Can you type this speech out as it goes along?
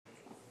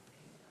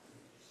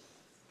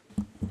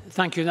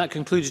Thank you. That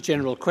concludes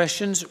general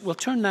questions. We'll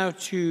turn now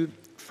to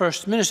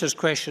First Minister's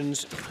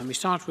questions, and we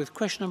start with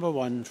question number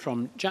 1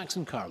 from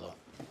Jackson Carlow.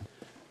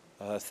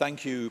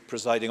 Thank you,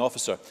 Presiding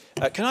Officer.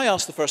 Can I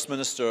ask the First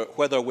Minister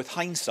whether, with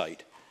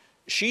hindsight,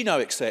 she now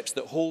accepts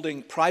that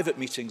holding private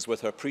meetings with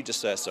her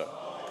predecessor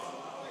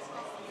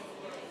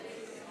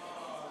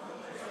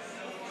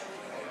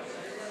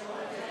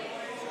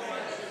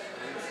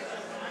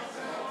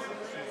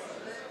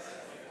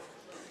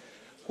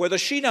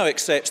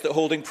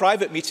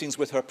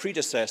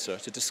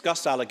to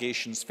discuss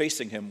allegations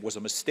facing him was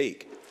a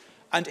mistake?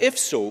 And if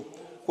so,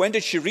 when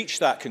did she reach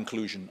that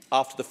conclusion?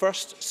 After the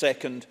first,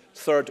 second,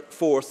 third,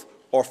 fourth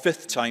or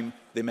fifth time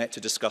they met to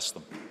discuss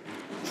them?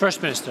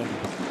 First Minister.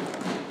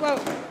 Well,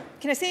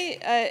 can I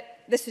say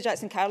this to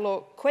Jackson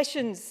Carlow?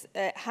 Questions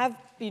have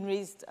been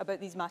raised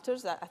about these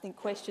matters. I think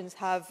questions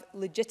have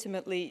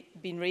legitimately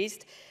been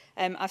raised.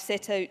 I've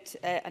set out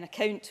an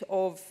account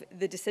of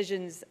the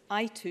decisions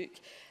I took.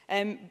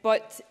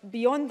 But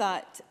beyond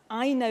that,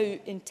 I now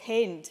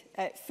intend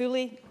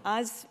fully,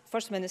 as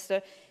First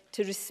Minister,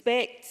 to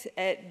respect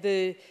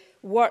the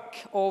work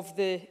of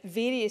the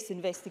various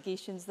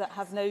investigations that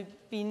have now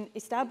been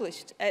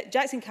established.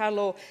 Jackson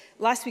Carlow,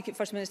 last week at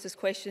First Minister's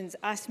Questions,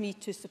 asked me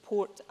to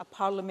support a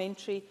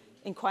parliamentary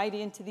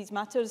inquiry into these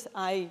matters.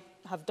 I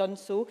have done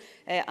so,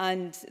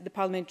 and the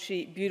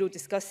Parliamentary Bureau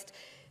discussed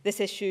this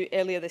issue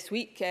earlier this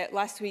week.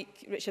 Last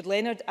week, Richard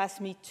Leonard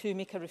asked me to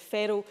make a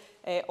referral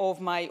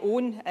of my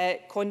own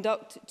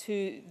conduct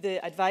to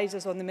the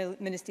advisers on the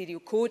Ministerial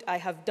Code. I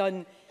have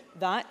done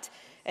that.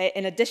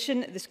 In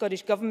addition, the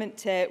Scottish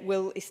Government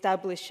will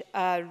establish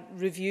a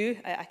review.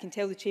 I can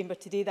tell the Chamber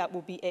today that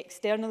will be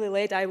externally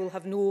led. I will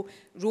have no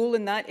role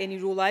in that. Any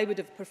role I would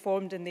have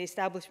performed in the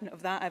establishment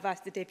of that, I've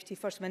asked the Deputy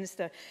First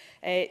Minister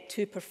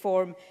to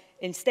perform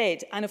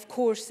instead. And of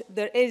course,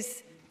 there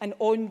is an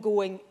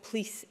ongoing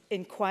police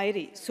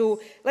inquiry.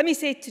 So let me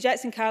say to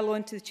Jackson Carlow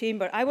and to the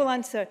Chamber, I will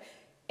answer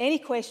any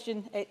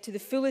question to the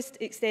fullest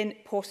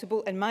extent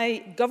possible, and my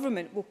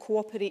government will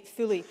cooperate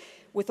fully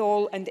with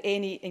all and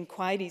any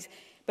inquiries.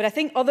 But I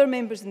think other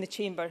members in the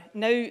Chamber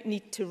now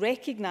need to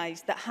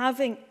recognise that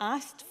having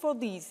asked for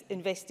these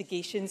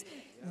investigations,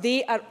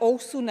 they are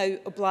also now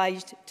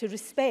obliged to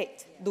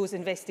respect those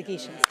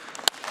investigations.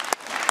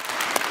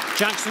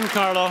 Jackson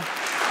Carlow.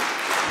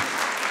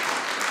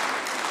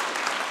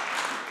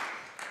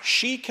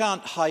 She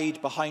can't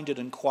hide behind an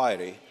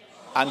inquiry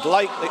and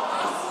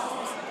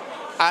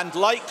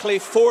likely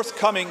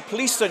forthcoming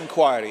police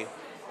inquiry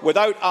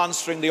without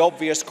answering the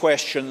obvious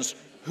questions: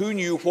 who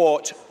knew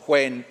what,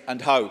 when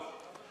and how?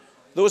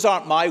 Those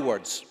aren't my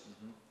words.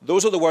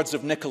 Those are the words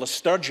of Nicola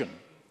Sturgeon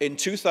in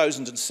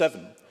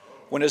 2007,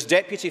 when as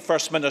Deputy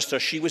First Minister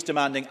she was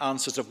demanding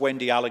answers of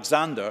Wendy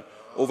Alexander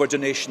over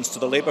donations to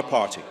the Labour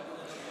Party.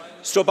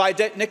 So by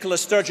Nicola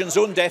Sturgeon's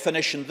own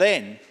definition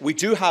then, we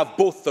do have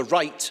both the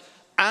right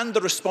and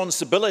the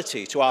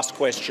responsibility to ask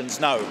questions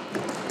now.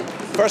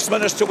 First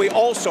Minister, we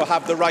also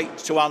have the right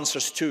to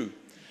answers too.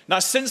 Now,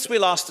 since we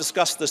last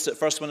discussed this at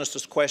First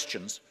Minister's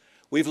Questions,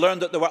 we've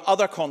learned that there were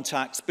other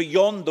contacts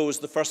beyond those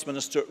the First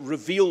Minister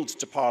revealed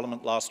to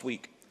Parliament last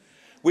week.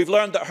 We've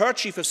learned that her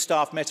Chief of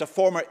Staff met a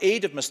former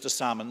aide of Mr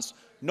Salmond's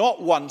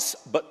not once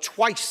but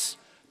twice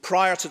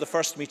prior to the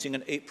first meeting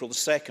on April the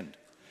 2nd.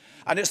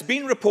 And it's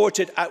been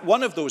reported at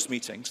one of those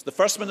meetings, the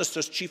First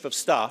Minister's Chief of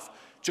Staff,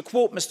 to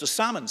quote Mr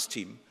Salmond's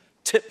team,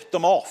 tipped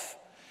them off.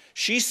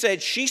 She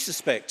said she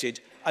suspected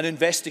an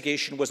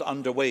investigation was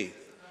underway.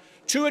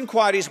 Two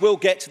inquiries will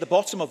get to the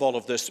bottom of all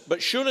of this,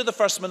 but surely the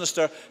First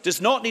Minister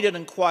does not need an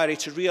inquiry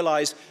to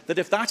realise that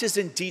if that is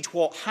indeed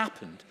what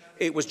happened,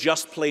 it was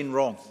just plain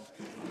wrong.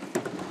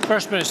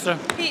 First Minister.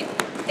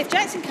 If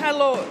Jackson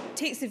Carlow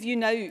takes the view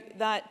now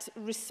that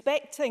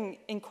respecting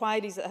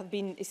inquiries that have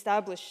been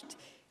established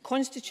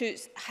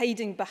constitutes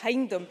hiding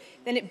behind them,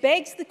 then it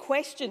begs the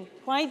question,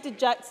 why did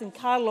Jackson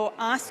Carlow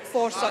ask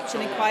for such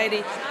an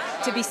inquiry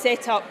to be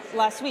set up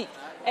last week?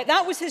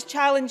 That was his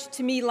challenge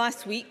to me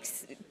last week.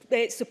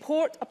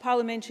 Support a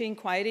parliamentary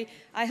inquiry.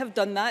 I have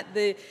done that.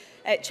 The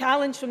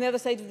challenge from the other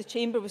side of the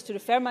chamber was to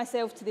refer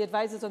myself to the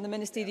advisers on the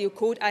Ministerial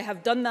Code. I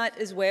have done that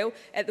as well.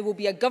 There will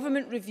be a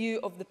government review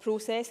of the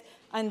process,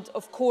 and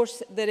of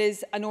course there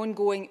is an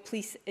ongoing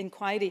police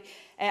inquiry.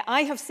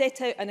 I have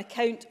set out an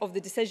account of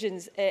the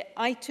decisions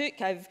I took.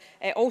 I've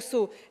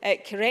also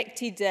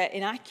corrected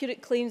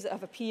inaccurate claims that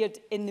have appeared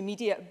in the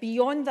media.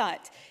 Beyond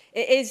that,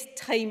 it is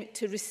time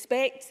to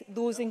respect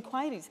those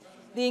inquiries.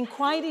 The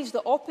inquiries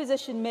that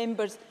opposition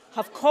members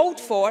have called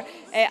for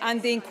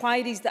and the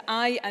inquiries that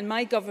I and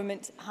my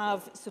government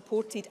have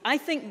supported. I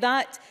think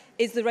that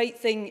is the right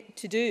thing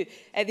to do.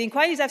 The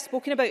inquiries I've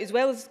spoken about, as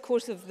well as, of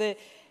course, of the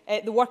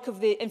work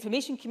of the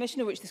Information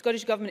Commissioner, which the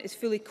Scottish Government is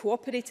fully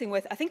cooperating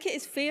with, I think it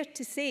is fair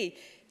to say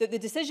that the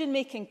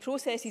decision-making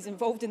processes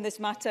involved in this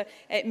matter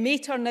may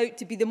turn out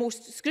to be the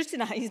most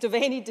scrutinised of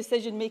any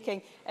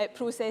decision-making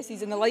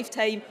processes in the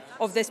lifetime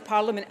of this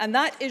Parliament. And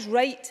that is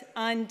right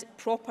and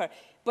proper.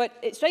 But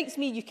it strikes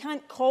me you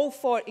can't call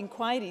for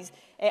inquiries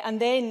and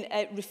then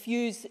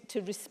refuse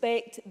to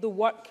respect the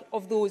work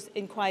of those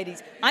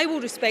inquiries. I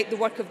will respect the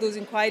work of those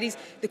inquiries.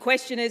 The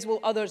question is, will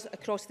others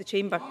across the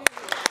chamber?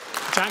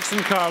 Jackson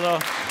Carlo.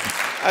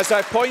 As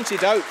I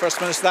pointed out, First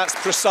Minister, that's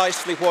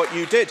precisely what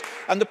you did.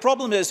 And the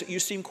problem is that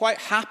you seem quite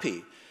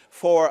happy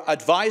for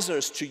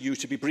advisers to you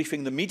to be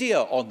briefing the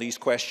media on these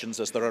questions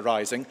as they're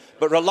arising,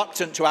 but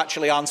reluctant to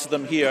actually answer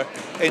them here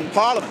in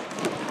Parliament.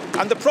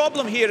 And the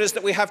problem here is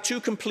that we have two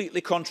completely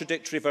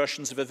contradictory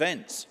versions of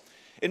events.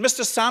 In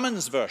Mr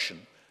Salmon's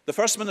version, the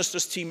First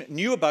Minister's team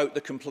knew about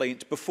the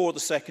complaint before the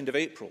 2nd of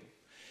April.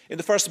 In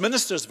the First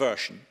Minister's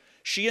version,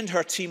 she and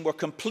her team were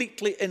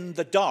completely in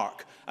the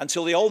dark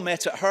until they all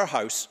met at her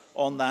house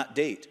on that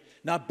date.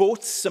 Now,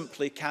 both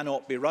simply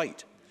cannot be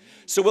right.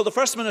 So will the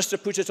First Minister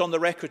put it on the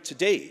record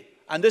today,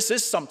 and this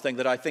is something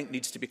that I think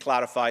needs to be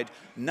clarified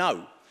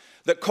now,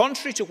 that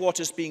contrary to what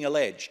is being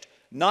alleged,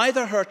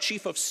 neither her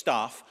Chief of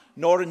Staff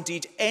nor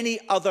indeed any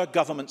other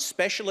government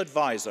special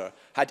advisor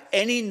had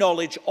any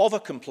knowledge of a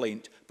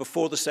complaint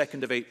before the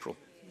 2nd of April?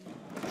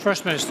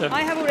 First Minister.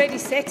 I have already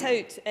set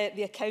out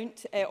the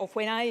account of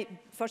when I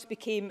first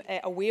became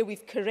aware.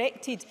 We've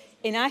corrected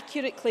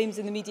inaccurate claims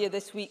in the media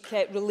this week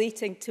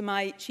relating to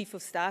my Chief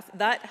of Staff.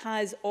 That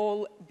has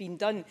all been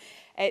done.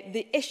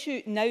 The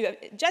issue now,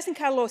 Jackson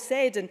Carlaw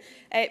said, and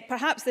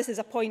perhaps this is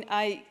a point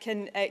I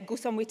can go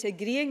some way to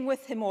agreeing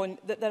with him on,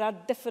 that there are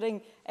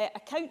differing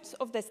accounts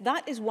of this.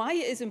 That is why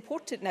it is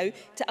important now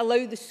to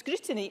allow the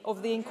scrutiny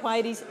of the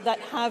inquiries that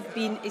have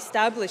been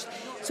established.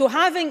 So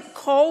having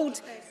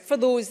called for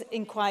those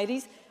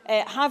inquiries,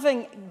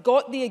 having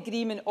got the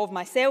agreement of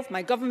myself,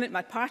 my government,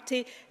 my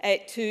party,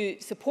 to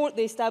support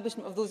the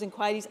establishment of those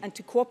inquiries and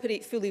to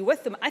cooperate fully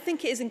with them, I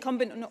think it is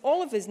incumbent on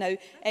all of us now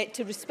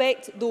to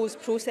respect those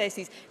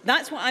processes.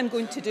 That's what I'm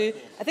going to do.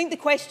 I think the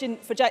question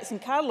for Jackson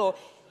Carlaw,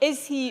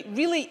 is he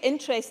really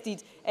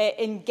interested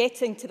in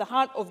getting to the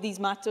heart of these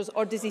matters,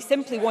 or does he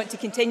simply want to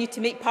continue to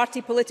make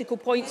party political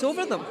points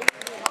over them?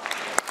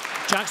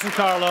 Jackson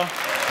Carlaw.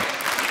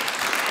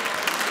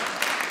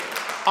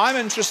 I'm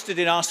interested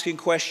in asking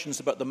questions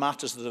about the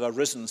matters that have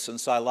arisen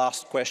since I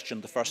last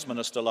questioned the First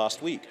Minister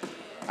last week.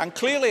 And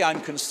clearly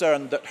I'm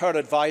concerned that her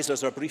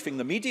advisers are briefing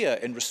the media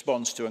in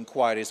response to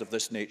inquiries of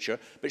this nature,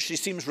 but she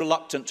seems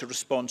reluctant to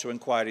respond to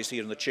inquiries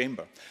here in the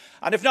Chamber.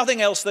 And if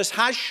nothing else, this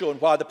has shown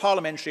why the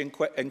parliamentary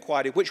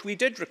inquiry, which we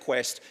did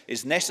request,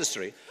 is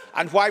necessary,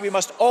 and why we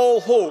must all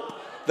hope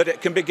that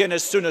it can begin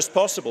as soon as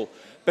possible,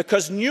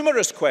 because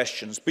numerous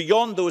questions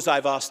beyond those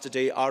I've asked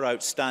today are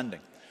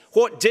outstanding.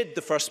 What did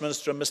the First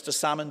Minister and Mr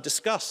Salmon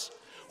discuss?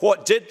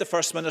 What did the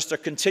First Minister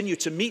continue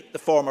to meet the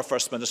former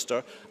First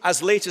Minister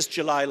as late as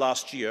July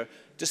last year,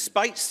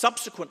 despite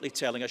subsequently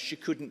telling us she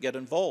couldn't get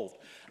involved?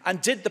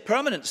 And did the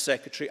Permanent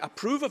Secretary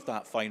approve of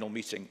that final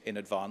meeting in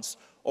advance,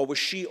 or was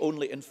she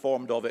only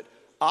informed of it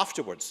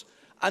afterwards?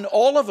 And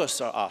all of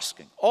us are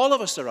asking,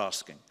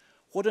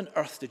 what on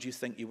earth did you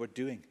think you were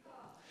doing?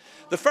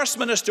 The First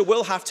Minister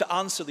will have to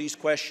answer these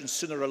questions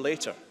sooner or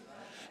later.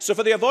 So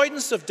for the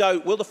avoidance of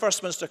doubt, will the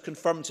First Minister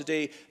confirm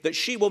today that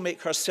she will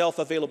make herself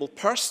available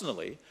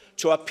personally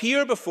to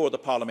appear before the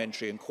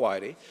parliamentary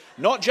inquiry,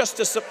 not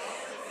just as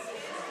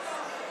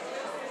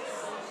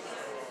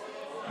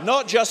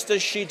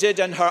she did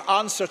in her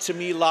answer to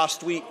me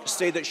last week,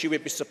 say that she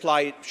would be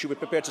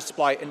prepared to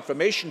supply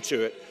information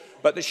to it,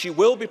 but that she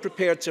will be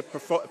prepared to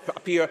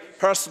appear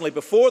personally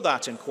before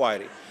that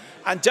inquiry?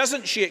 And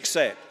doesn't she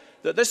accept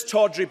that this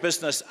tawdry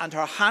business and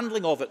her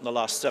handling of it in the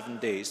last 7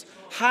 days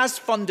has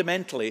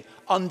fundamentally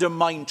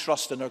undermined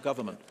trust in her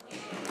government?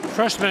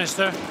 First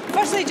Minister.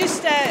 Firstly,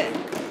 just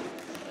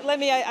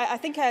I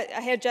think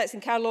I heard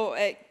Jackson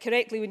Carlaw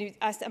correctly when he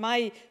asked, am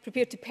I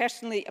prepared to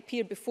personally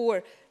appear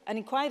before an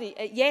inquiry?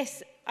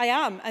 Yes, I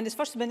am. And as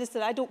First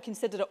Minister, I don't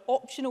consider it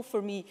optional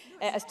for me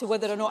as to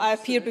whether or not I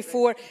appear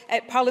before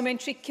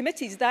parliamentary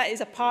committees. That is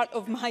a part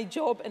of my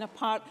job and a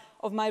part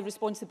of my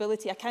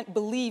responsibility. I can't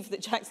believe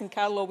that Jackson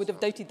Carlaw would have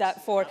doubted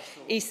that for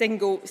a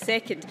single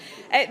second.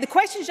 The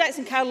questions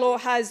Jackson Carlaw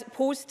has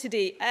posed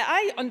today,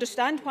 I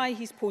understand why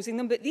he's posing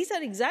them, but these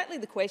are exactly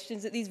the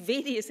questions that these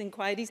various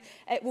inquiries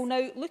will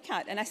now look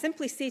at. And I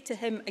simply say to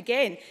him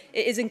again,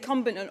 it is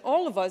incumbent on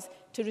all of us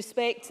to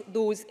respect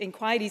those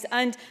inquiries.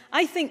 And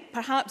I think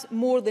perhaps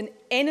more than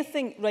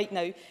anything right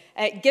now,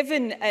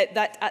 given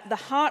that at the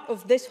heart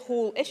of this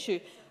whole issue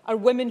are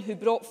women who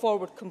brought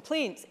forward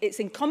complaints, it's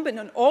incumbent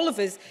on all of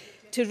us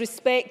to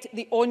respect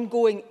the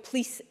ongoing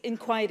police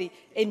inquiry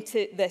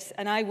into this,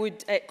 and I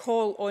would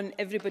call on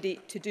everybody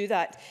to do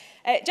that.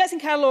 Jackson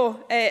Carlaw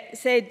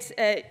said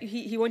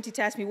he wanted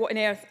to ask me what on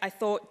earth I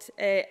thought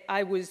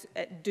I was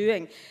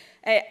doing.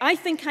 I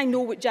think I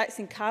know what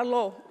Jackson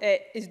Carlaw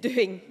is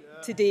doing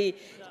today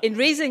in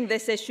raising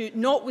this issue,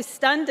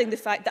 notwithstanding the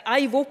fact that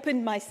I've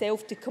opened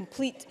myself to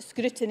complete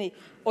scrutiny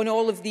on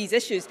all of these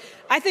issues.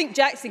 I think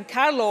Jackson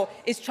Carlaw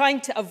is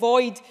trying to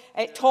avoid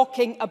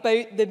talking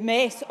about the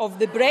mess of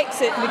the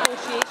Brexit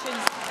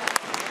negotiations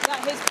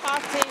that his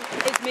party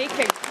is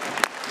making.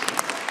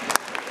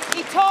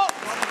 He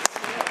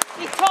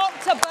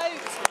talked about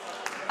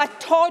a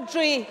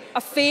tawdry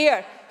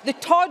affair. The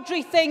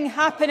tawdry thing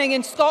happening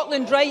in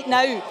Scotland right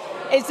now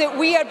is that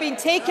we are being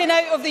taken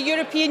out of the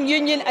European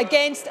Union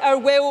against our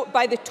will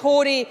by the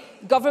Tory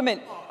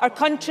government. Our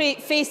country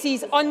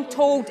faces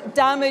untold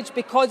damage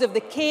because of the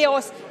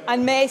chaos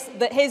and mess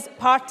that his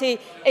party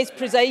is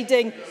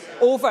presiding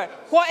over.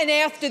 What on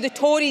earth do the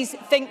Tories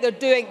think they're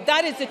doing?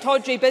 That is the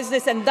tawdry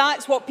business, and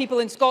that's what people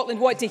in Scotland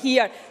want to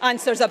hear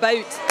answers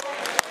about.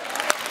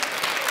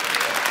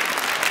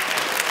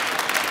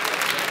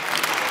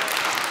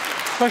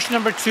 Question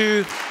number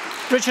 2,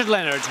 Richard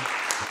Leonard.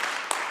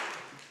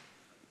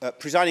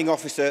 Presiding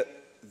Officer,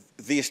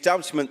 the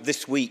establishment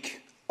this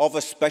week of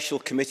a special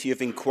committee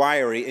of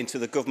inquiry into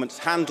the government's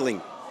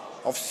handling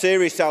of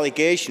serious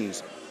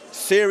allegations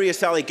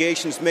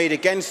made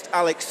against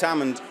Alex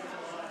Salmond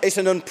is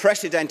an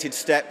unprecedented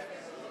step,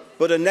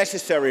 but a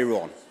necessary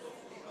one.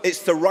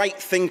 It's the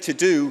right thing to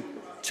do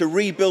to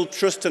rebuild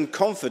trust and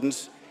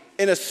confidence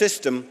in a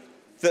system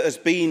that has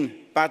been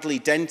badly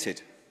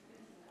dented.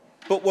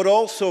 But what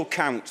also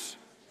counts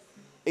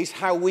is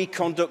how we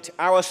conduct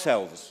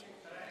ourselves,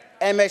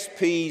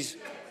 MSPs,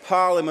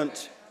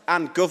 Parliament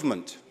and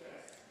Government.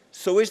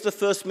 So is the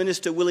First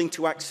Minister willing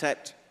to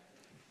accept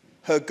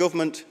her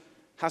government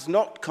has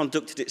not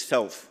conducted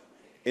itself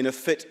in a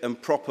fit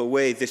and proper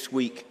way this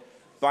week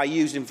by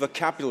using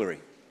vocabulary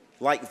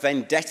like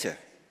vendetta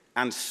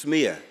and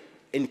smear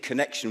in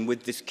connection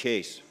with this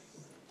case?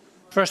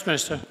 First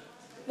Minister.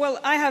 Well,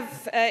 I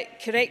have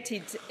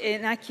corrected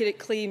inaccurate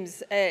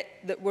claims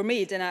that were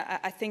made, and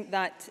I think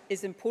that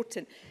is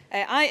important.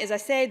 As I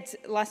said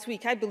last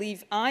week, I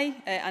believe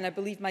and I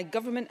believe my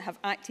government have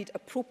acted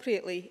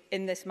appropriately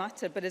in this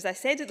matter. But as I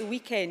said at the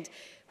weekend,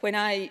 when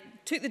I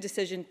took the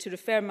decision to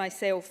refer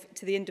myself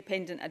to the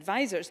independent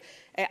advisers,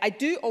 I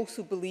do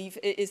also believe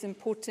it is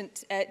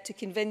important to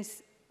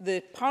convince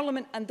the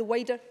Parliament and the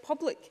wider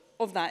public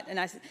of that, and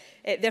I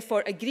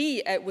therefore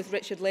agree with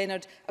Richard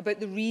Leonard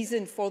about the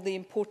reason for the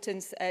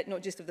importance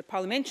not just of the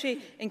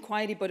parliamentary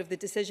inquiry but of the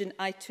decision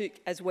I took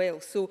as well.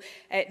 So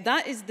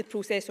that is the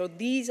process, or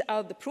these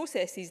are the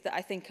processes that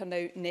I think are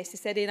now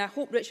necessary, and I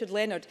hope Richard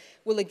Leonard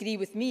will agree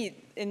with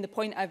me in the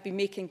point I've been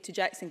making to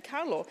Jackson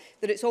Carlaw,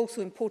 that it's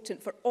also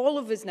important for all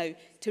of us now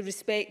to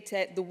respect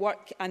the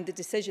work and the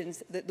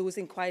decisions that those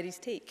inquiries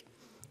take.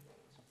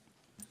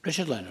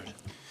 Richard Leonard.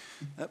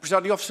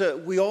 Presiding Officer,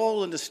 we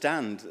all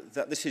understand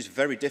that this is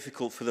very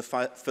difficult for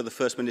the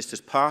First Minister's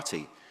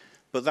party,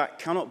 but that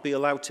cannot be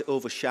allowed to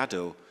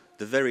overshadow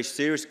the very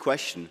serious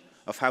question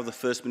of how the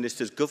First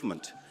Minister's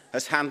government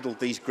has handled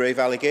these grave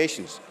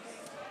allegations.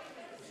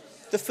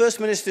 The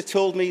First Minister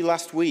told me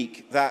last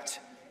week that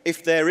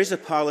if there is a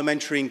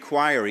parliamentary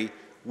inquiry,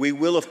 we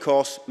will, of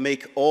course,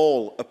 make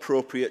all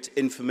appropriate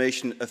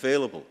information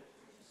available.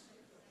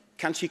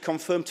 Can she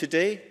confirm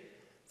today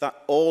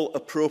that all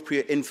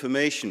appropriate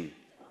information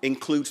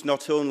includes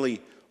not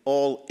only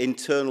all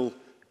internal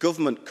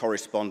government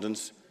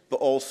correspondence, but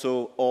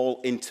also all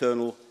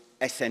internal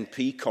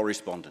SNP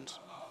correspondence?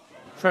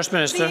 First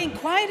Minister. The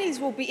inquiries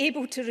will be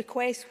able to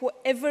request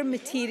whatever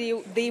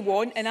material they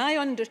want, and I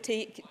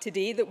undertake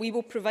today that we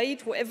will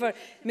provide whatever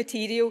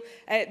material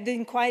the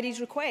inquiries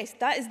request.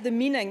 That is the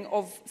meaning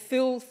of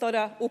full,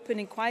 thorough, open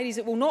inquiries.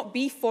 It will not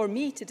be for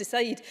me to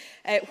decide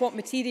what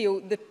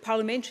material the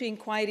parliamentary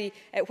inquiry,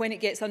 when it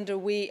gets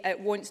underway,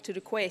 wants to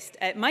request.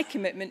 My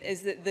commitment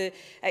is that the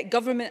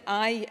government,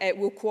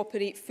 will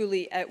cooperate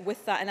fully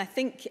with that, and I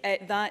think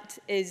that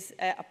is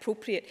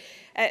appropriate.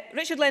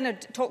 Richard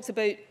Leonard talks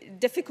about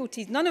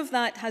difficulties. None of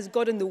that has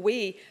got in the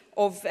way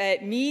of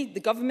me, the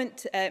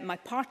government, my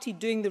party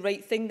doing the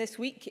right thing this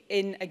week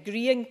in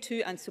agreeing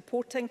to and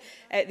supporting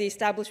the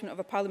establishment of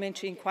a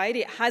parliamentary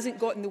inquiry. It hasn't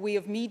got in the way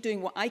of me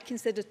doing what I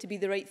consider to be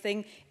the right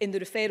thing in the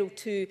referral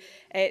to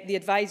the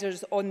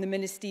advisers on the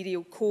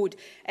ministerial code.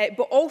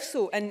 But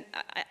also, and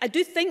I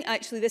do think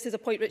actually this is a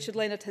point Richard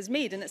Leonard has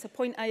made, and it's a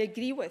point I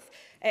agree with,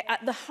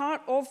 at the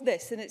heart of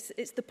this, and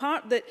it's the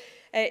part that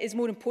is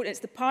more important, it's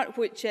the part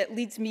which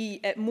leads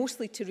me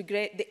mostly to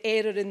regret the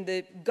error in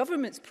the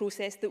government's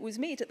process that was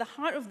made. At the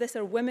heart of this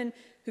are women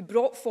who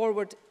brought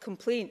forward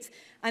complaints,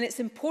 and it's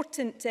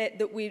important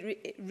that we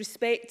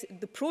respect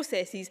the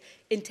processes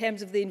in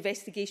terms of the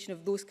investigation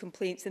of those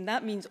complaints, and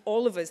that means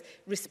all of us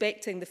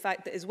respecting the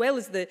fact that as well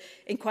as the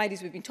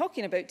inquiries we've been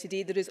talking about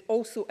today, there is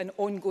also an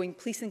ongoing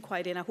police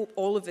inquiry, and I hope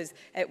all of us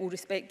will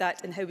respect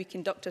that in how we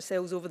conduct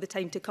ourselves over the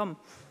time to come.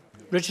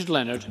 Richard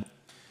Leonard.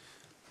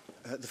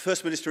 The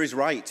First Minister is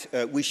right.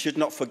 We should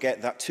not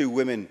forget that 2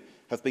 women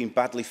have been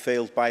badly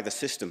failed by the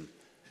system,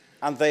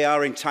 and they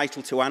are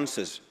entitled to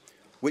answers,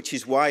 which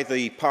is why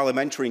the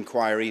parliamentary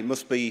inquiry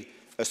must be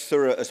as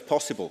thorough as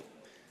possible.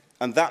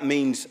 And that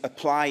means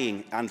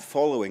applying and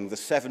following the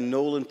 7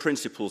 Nolan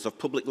principles of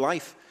public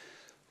life: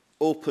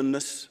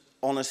 openness,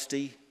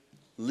 honesty,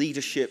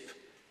 leadership,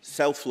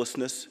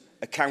 selflessness,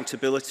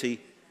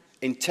 accountability,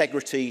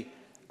 integrity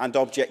and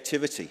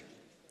objectivity.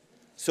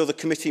 So the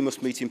committee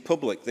must meet in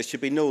public. There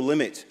should be no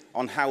limit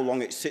on how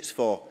long it sits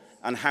for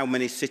and how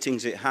many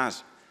sittings it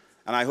has.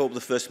 And I hope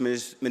the First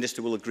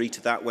Minister will agree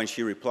to that when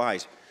she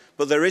replies.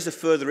 But there is a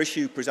further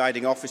issue,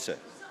 Presiding Officer.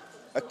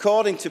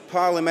 According to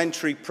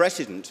parliamentary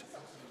precedent,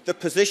 the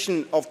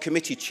position of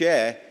committee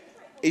chair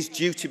is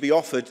due to be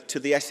offered to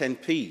the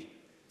SNP,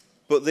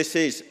 but this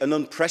is an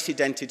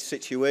unprecedented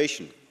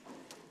situation.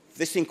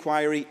 This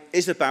inquiry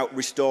is about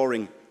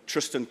restoring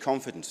trust and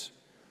confidence.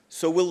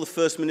 So will the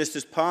First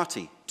Minister's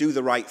party do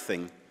the right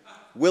thing?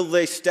 Will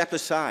they step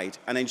aside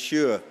and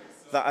ensure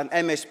that an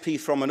MSP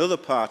from another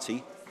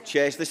party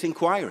chairs this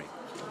inquiry?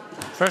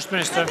 First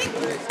Minister.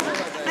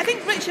 I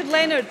think Richard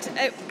Leonard,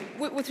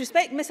 with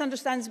respect,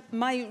 misunderstands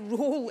my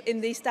role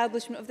in the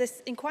establishment of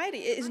this inquiry.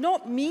 It is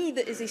not me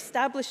that is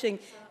establishing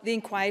the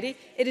inquiry.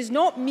 It is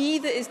not me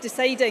that is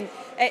deciding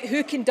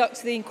who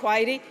conducts the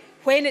inquiry,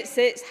 when it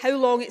sits, how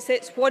long it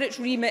sits, what its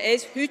remit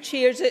is, who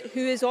chairs it,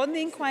 who is on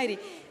the inquiry.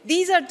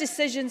 These are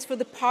decisions for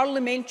the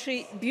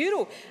Parliamentary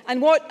Bureau.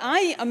 And what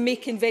I am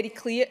making very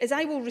clear is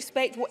I will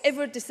respect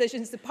whatever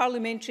decisions the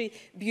Parliamentary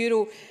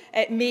Bureau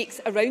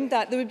makes around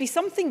that. There would be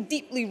something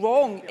deeply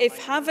wrong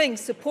if, having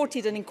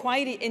supported an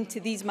inquiry into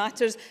these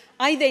matters,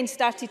 I then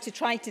started to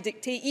try to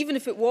dictate, even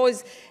if it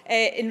was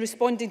in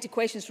responding to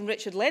questions from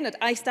Richard Leonard,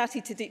 I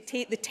started to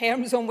dictate the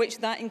terms on which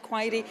that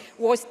inquiry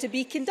was to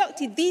be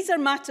conducted. These are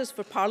matters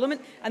for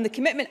Parliament, and the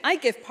commitment I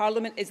give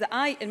Parliament is that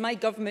I and my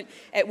government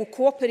will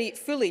cooperate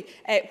fully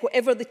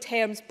whatever the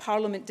terms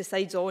Parliament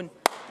decides on.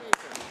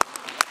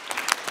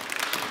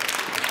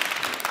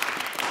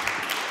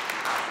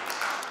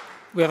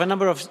 We have a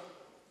number of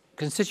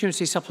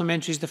constituency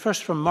supplementaries. The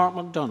first from Mark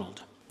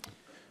MacDonald.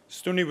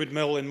 Stonywood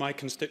Mill in my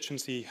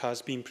constituency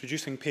has been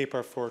producing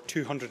paper for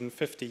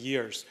 250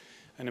 years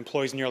and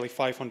employs nearly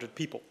 500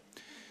 people.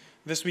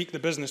 This week, the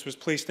business was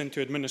placed into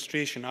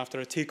administration after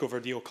a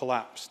takeover deal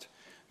collapsed.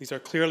 These are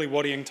clearly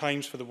worrying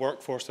times for the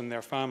workforce and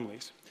their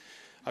families.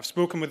 I've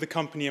spoken with the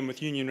company and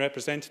with union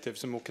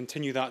representatives and will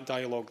continue that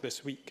dialogue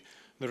this week.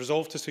 The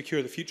resolve to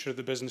secure the future of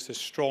the business is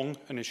strong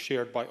and is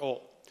shared by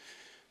all.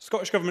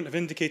 Scottish Government have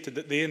indicated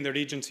that they and their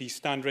agencies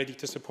stand ready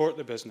to support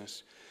the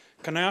business.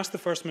 Can I ask the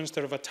First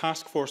Minister if a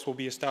task force will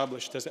be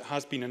established, as it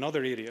has been in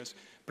other areas,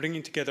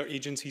 bringing together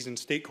agencies and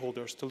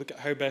stakeholders to look at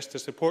how best to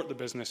support the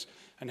business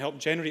and help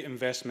generate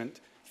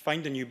investment,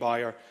 find a new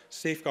buyer,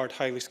 safeguard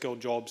highly skilled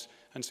jobs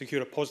and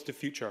secure a positive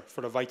future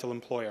for a vital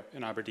employer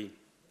in Aberdeen?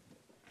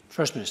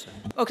 First Minister.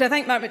 Well, can I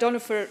thank Mark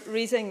MacDonald for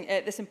raising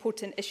this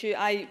important issue.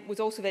 I was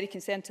also very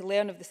concerned to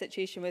learn of the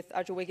situation with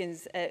Argyll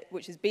Wiggins,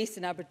 which is based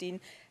in Aberdeen.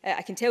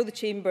 I can tell the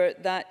Chamber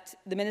that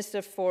the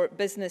Minister for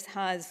Business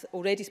has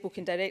already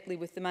spoken directly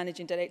with the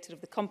Managing Director of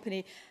the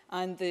company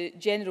and the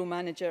General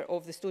Manager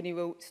of the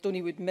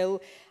Stonywood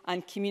Mill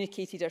and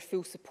communicated our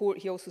full support.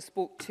 He also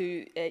spoke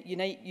to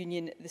Unite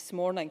Union this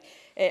morning.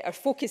 Our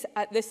focus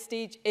at this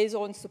stage is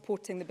on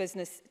supporting the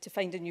business to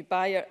find a new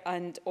buyer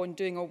and on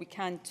doing all we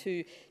can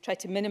to try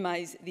to minimise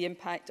the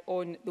impact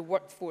on the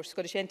workforce.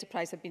 Scottish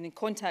Enterprise have been in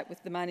contact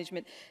with the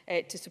management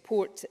to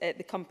support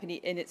the company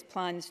in its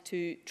plans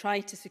to try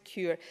to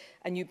secure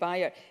a new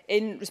buyer.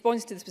 In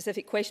response to the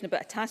specific question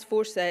about a task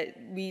force,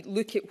 we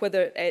look at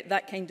whether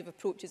that kind of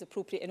approach is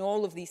appropriate in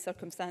all of these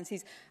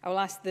circumstances. I will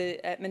ask the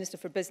Minister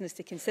for Business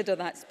to consider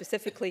that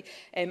specifically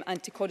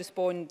and to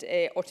correspond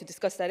or to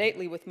discuss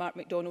directly with Mark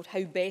MacDonald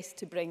how best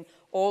to bring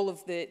all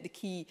of the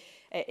key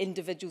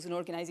individuals and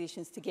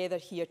organisations together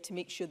here to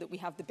make sure that we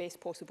have the best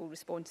possible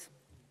response.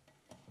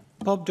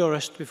 Bob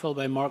Doris, to be followed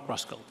by Mark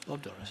Ruskell.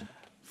 Bob Doris.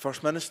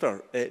 First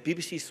Minister,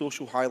 BBC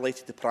Social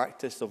highlighted the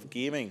practice of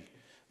gaming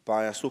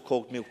by a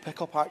so-called male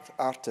pick-up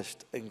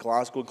artist in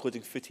Glasgow,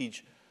 including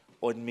footage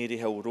on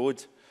Maryhill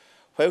Road.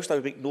 Whilst I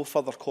would make no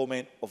further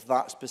comment of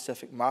that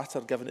specific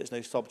matter, given it is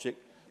now subject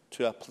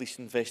to a police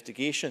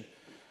investigation,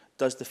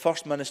 does the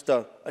First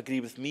Minister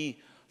agree with me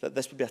that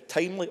this would be a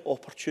timely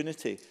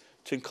opportunity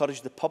to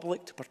encourage the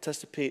public to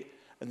participate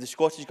in the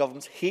Scottish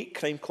Government's hate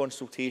crime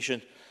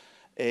consultation,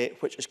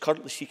 which is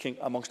currently seeking,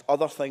 amongst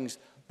other things,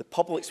 the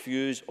public's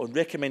views on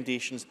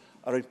recommendations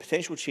around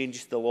potential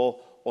changes to the law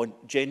on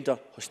gender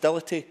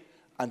hostility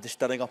and the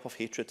stirring up of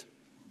hatred?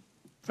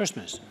 First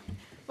Minister.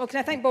 Well, can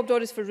I thank Bob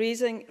Doris for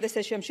raising this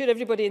issue? I'm sure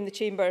everybody in the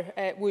Chamber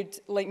would,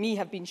 like me,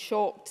 have been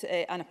shocked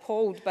and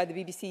appalled by the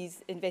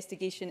BBC's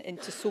investigation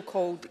into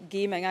so-called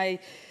gaming. I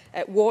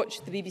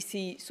watched the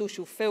BBC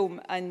social film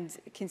and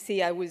can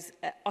say I was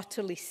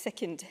utterly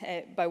sickened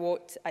by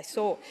what I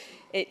saw.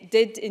 It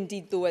did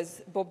indeed, though,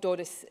 as Bob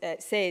Doris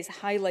says,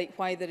 highlight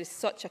why there is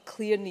such a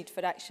clear need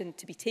for action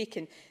to be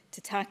taken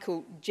to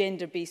tackle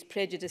gender-based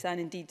prejudice and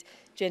indeed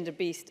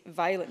gender-based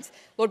violence.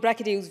 Lord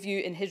Brackadale's view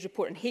in his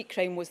report on hate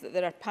crime was that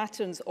there are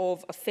patterns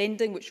of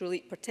offending which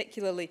relate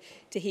particularly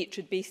to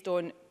hatred based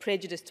on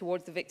prejudice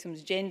towards the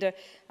victim's gender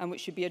and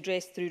which should be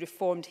addressed through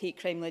reformed hate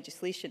crime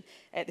legislation.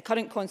 The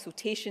current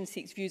consultation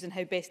seeks views on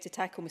how best to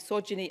tackle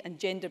misogyny and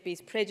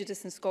gender-based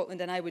prejudice in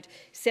Scotland, and I would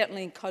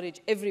certainly encourage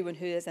everyone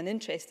who has an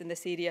interest in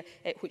this area,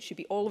 which should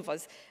be all of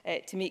us,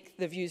 to make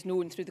their views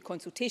known through the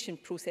consultation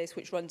process,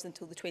 which runs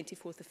until the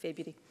 24th of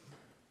February.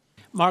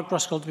 Mark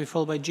Ruskell, to be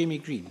followed by Jamie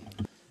Green.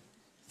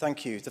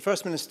 Thank you. The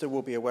First Minister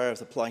will be aware of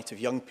the plight of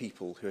young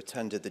people who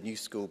attended the new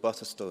school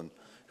Butterstone,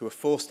 who were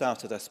forced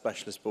out of their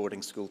specialist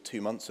boarding school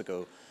 2 months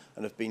ago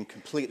and have been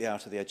completely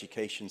out of the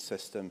education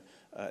system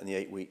in the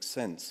 8 weeks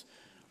since.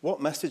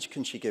 What message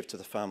can she give to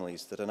the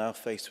families that are now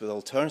faced with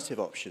alternative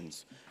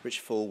options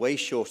which fall way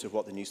short of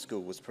what the new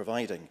school was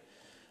providing?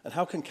 And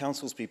how can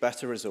councils be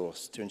better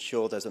resourced to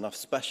ensure there's enough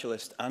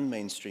specialist and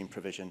mainstream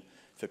provision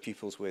for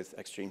pupils with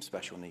extreme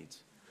special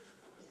needs?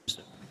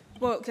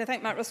 Well, can I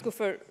thank Matt Ruskell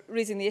for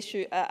raising the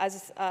issue?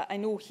 As I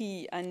know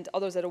he and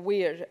others are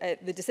aware,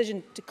 the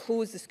decision to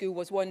close the school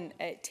was one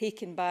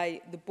taken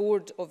by the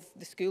board of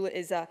the school. It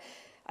is a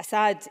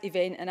sad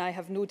event, and I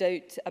have no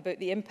doubt about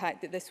the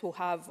impact that this will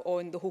have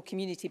on the whole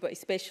community, but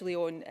especially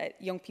on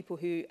young people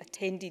who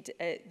attended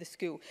the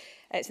school.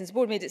 Since the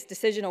board made its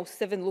decision, all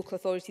 7 local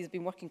authorities have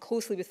been working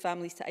closely with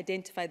families to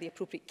identify the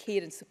appropriate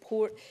care and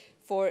support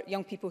for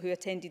young people who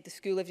attended the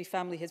school. Every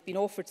family has been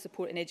offered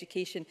support and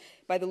education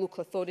by the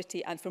local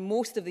authority, and for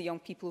most of the young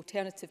people,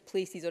 alternative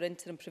places or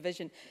interim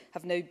provision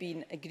have now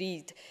been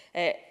agreed.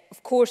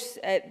 Of course,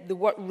 the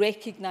work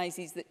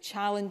recognises that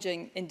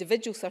challenging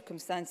individual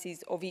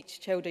circumstances of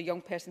each child or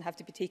young person have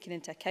to be taken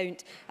into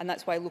account, and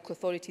that's why local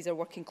authorities are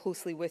working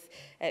closely with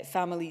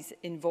families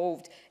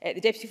involved.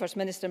 The Deputy First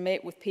Minister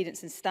met with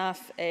parents and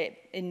staff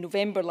in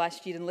November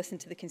last year and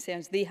listened to the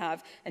concerns they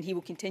have, and he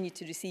will continue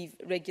to receive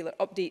regular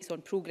updates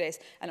on progress,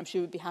 and I'm sure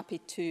we'd be happy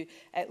to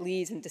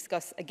liaise and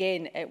discuss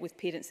again with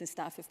parents and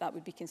staff if that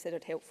would be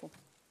considered helpful.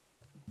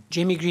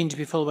 Jamie Green to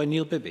be followed by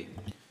Neil Bibby.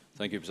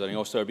 Thank you, Presiding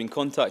Officer. I've been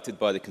contacted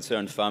by the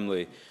concerned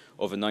family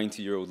of a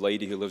 90-year-old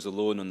lady who lives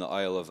alone on the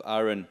Isle of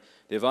Arran.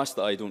 They've asked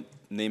that I don't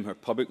name her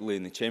publicly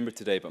in the Chamber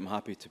today, but I'm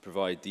happy to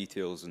provide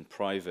details in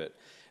private.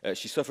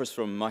 She suffers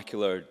from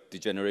macular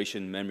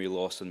degeneration, memory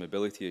loss and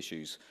mobility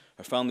issues.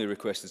 Her family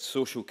requested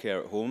social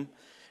care at home,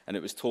 and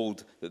it was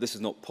told that this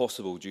is not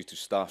possible due to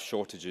staff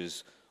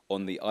shortages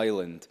on the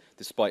island,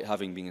 despite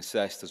having been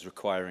assessed as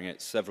requiring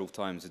it several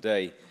times a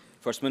day.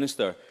 First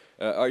Minister,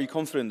 are you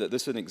confident that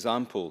this is an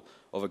example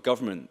of a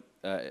government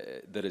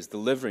that is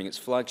delivering its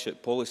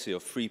flagship policy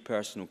of free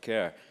personal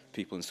care to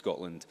people in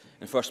Scotland?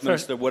 And First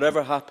Minister,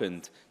 whatever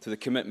happened to the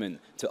commitment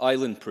to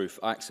island-proof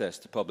access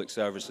to public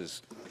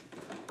services?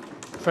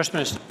 First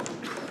Minister.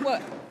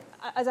 Well,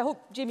 as I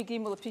hope Jamie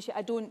Green will appreciate,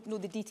 I don't know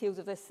the details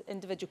of this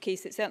individual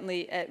case. It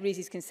certainly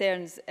raises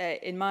concerns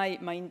in my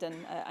mind, and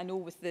I know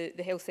with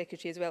the Health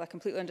Secretary as well. I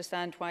completely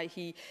understand why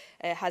he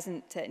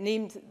hasn't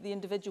named the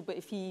individual, but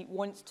if he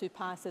wants to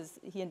pass, as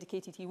he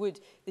indicated he would,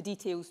 the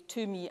details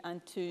to me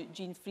and to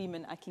Jean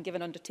Freeman, I can give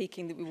an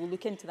undertaking that we will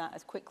look into that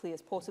as quickly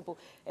as possible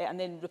and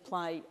then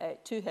reply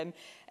to him.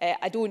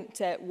 I don't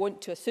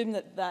want to assume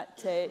that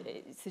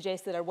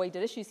suggests there are wider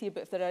issues here,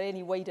 but if there are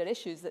any wider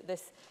issues that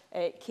this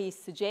case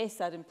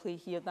suggests are in play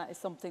here, that is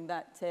something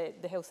that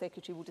the Health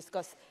Secretary will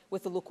discuss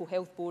with the local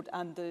health board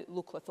and the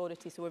local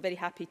authority. So we're very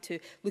happy to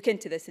look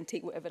into this and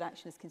take whatever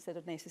action is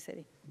considered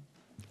necessary.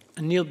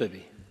 And Neil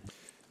Bibby.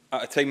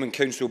 At a time when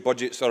council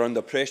budgets are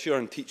under pressure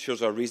and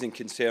teachers are raising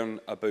concern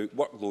about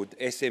workload,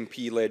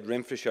 SNP-led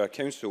Renfrewshire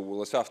Council will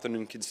this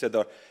afternoon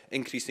consider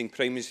increasing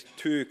primary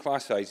 2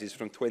 class sizes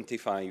from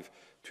 25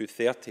 to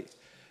 30.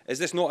 Is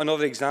this not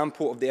another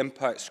example of the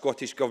impact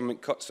Scottish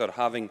Government cuts are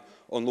having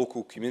on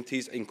local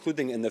communities,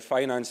 including in the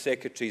Finance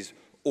Secretary's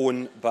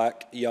own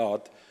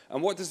backyard?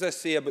 And what does this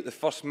say about the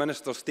First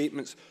Minister's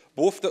statements,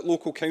 both that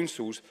local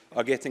councils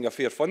are getting a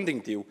fair funding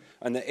deal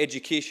and that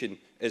education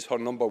is her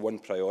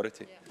 #1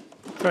 priority?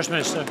 First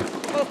Minister.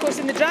 Well, of course,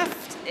 in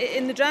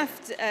the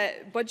draft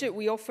budget,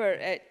 we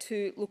offer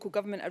to local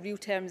government a real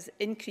terms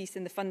increase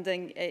in the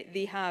funding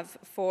they have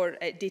for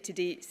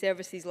day-to-day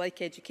services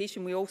like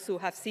education. We also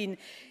have seen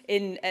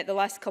in the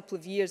last couple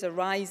of years a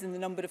rise in the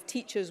number of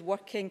teachers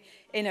working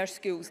in our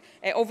schools.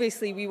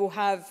 Obviously, we will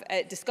have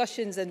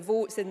discussions and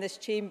votes in this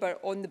chamber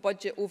on the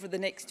budget over the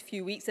next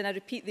few weeks, and I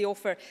repeat the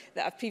offer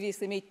that I've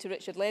previously made to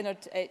Richard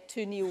Leonard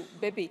to Neil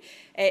Bibby.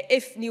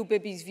 If Neil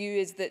Bibby's view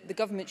is that the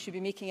government should be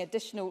making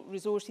additional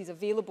resources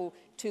available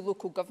to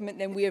local government,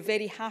 then we are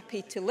very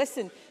happy to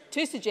listen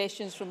to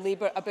suggestions from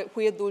Labour about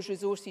where those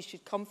resources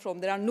should come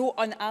from. There are no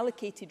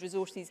unallocated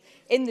resources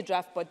in the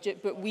draft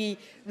budget, but we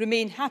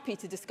remain happy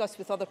to discuss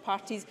with other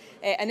parties,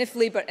 and if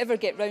Labour ever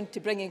get round to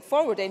bringing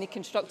forward any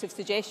constructive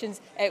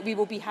suggestions, we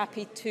will be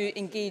happy to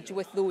engage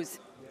with those.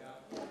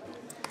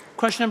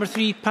 Question number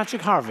 3,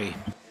 Patrick Harvey.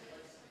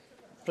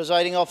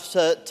 Presiding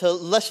Officer, to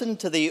listen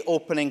to the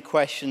opening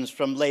questions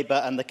from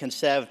Labour and the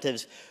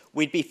Conservatives,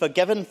 we'd be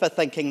forgiven for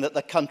thinking that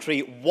the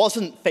country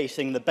wasn't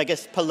facing the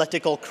biggest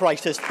political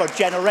crisis for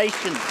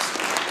generations.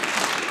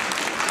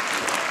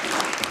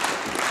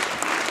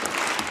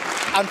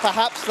 And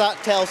perhaps that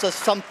tells us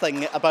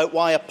something about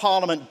why a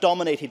parliament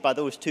dominated by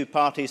those two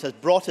parties has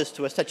brought us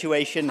to a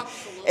situation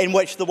in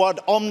which the word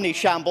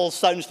omnishambles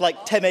sounds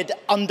like timid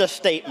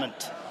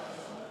understatement.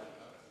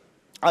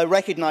 I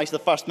recognise the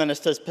First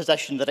Minister's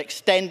position that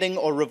extending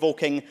or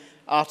revoking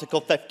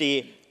Article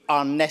 50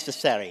 are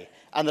necessary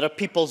and that a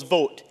people's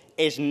vote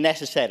is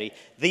necessary.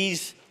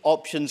 These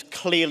options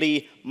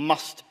clearly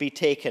must be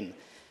taken.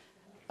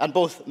 And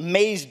both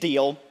May's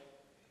deal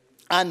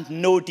and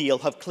no deal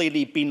have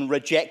clearly been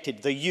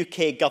rejected. The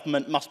UK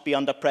government must be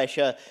under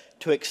pressure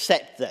to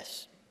accept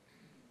this.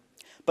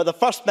 But the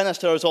First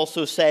Minister has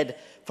also said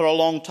for a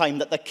long time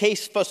that the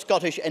case for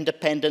Scottish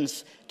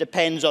independence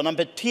depends on a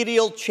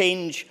material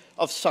change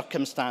of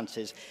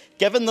circumstances.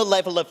 Given the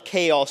level of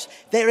chaos,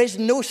 there is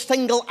no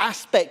single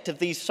aspect of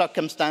these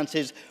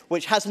circumstances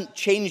which hasn't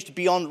changed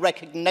beyond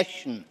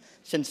recognition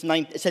since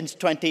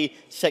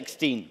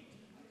 2016.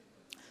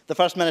 The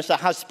First Minister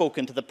has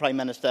spoken to the Prime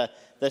Minister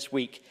this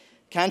week.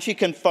 Can she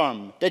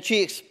confirm, did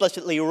she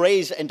explicitly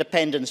raise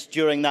independence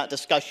during that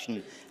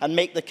discussion and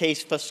make the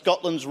case for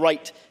Scotland's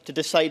right to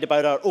decide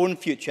about our own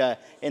future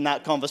in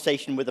that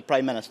conversation with the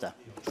Prime Minister?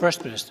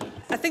 First Minister.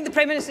 I think the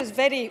Prime Minister is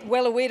very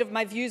well aware of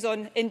my views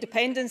on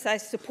independence. I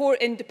support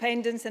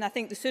independence, and I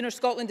think the sooner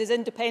Scotland is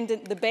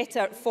independent, the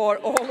better for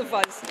all of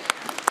us.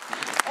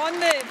 On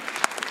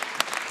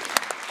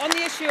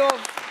the issue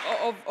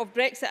of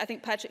Brexit, I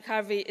think Patrick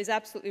Harvie is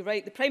absolutely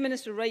right. The Prime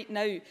Minister right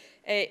now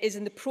is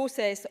in the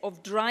process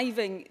of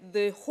driving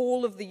the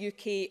whole of the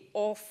UK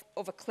off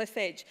of a cliff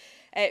edge.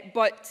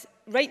 But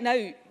right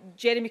now,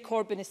 Jeremy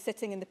Corbyn is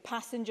sitting in the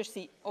passenger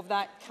seat of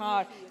that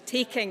car,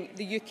 taking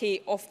the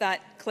UK off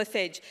that cliff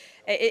edge.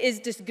 It is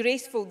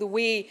disgraceful the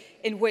way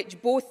in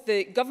which both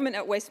the government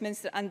at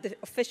Westminster and the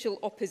official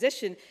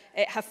opposition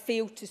have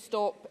failed to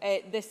stop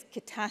this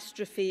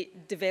catastrophe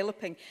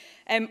developing.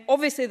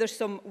 Obviously, there's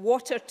some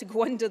water to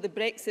go under the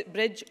Brexit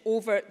bridge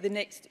over the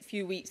next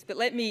few weeks. But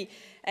let me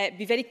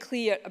be very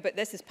clear about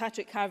this, as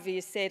Patrick Harvie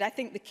has said. I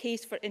think the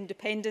case for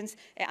independence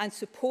and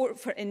support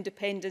for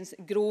independence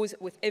grows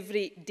with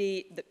every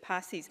day that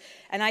passes.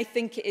 And I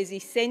think it is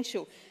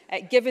essential,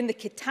 given the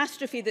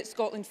catastrophe that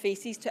Scotland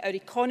faces, to our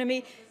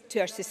economy, to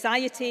our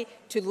society,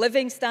 to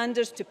living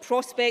standards, to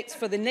prospects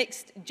for the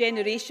next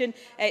generation,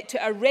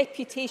 to our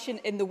reputation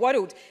in the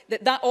world,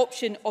 that that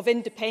option of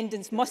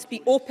independence must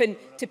be open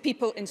to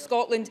people in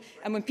Scotland.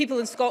 And when people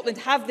in Scotland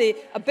have the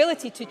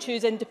ability to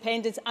choose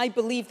independence, I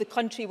believe the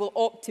country will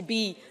opt to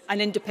be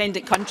an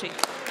independent country.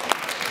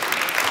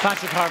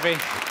 Patrick Harvie.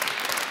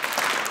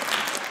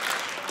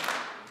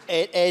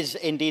 It is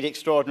indeed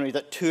extraordinary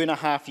that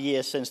 2.5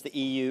 years since the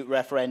EU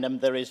referendum,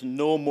 there is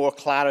no more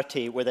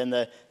clarity within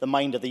the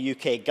mind of the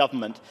UK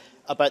government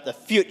about the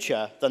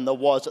future than there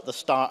was at the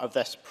start of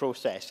this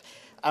process.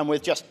 And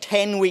with just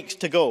 10 weeks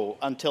to go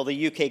until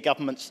the UK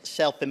government's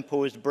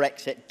self-imposed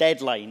Brexit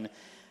deadline,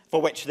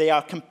 for which they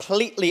are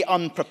completely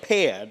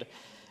unprepared,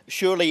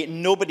 surely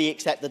nobody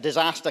except the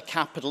disaster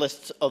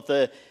capitalists of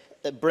the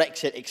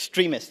Brexit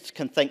extremists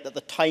can think that the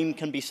time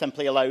can be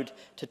simply allowed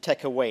to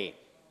tick away.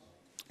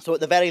 So at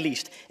the very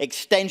least,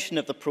 extension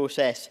of the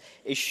process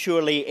is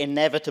surely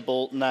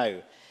inevitable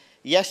now.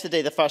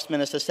 Yesterday, the First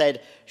Minister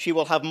said she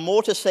will have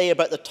more to say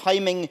about the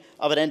timing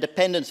of an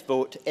independence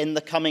vote in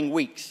the coming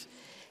weeks.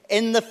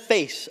 In the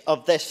face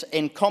of this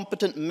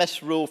incompetent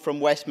misrule from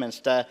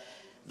Westminster,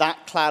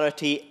 that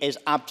clarity is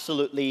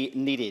absolutely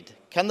needed.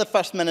 Can the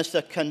First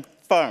Minister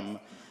confirm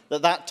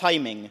that that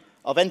timing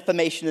of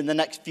information in the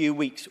next few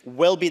weeks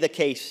will be the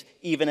case,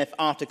 even if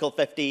Article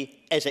 50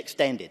 is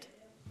extended?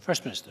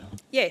 First Minister.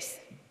 Yes.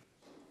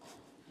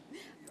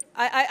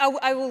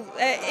 I will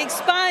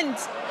expand.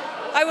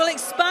 I will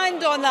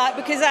expand on that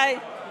because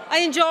I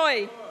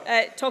enjoy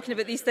talking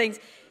about these things.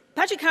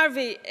 Patrick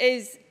Harvie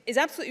is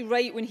absolutely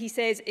right when he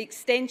says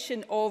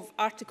extension of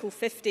Article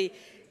 50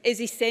 is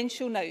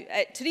essential now.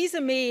 Theresa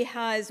May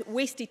has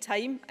wasted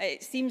time.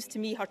 It seems to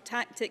me her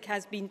tactic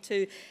has been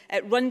to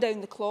run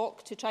down the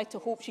clock to try to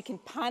hope she can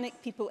panic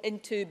people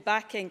into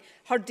backing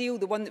her deal,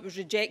 the one that was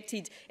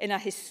rejected in a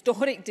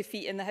historic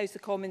defeat in the House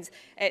of Commons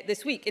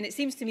this week. And it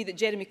seems to me that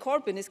Jeremy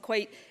Corbyn is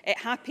quite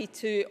happy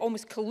to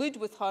almost collude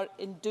with her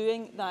in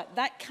doing that.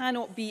 That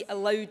cannot be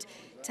allowed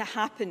to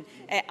happen.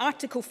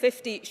 Article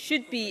 50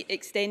 should be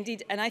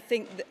extended, and I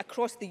think that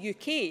across the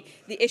UK,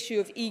 the issue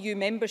of EU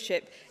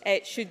membership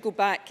should go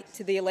back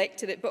to the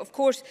electorate. But of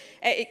course,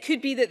 it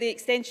could be that the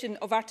extension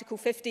of Article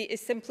 50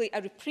 is simply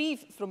a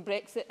reprieve from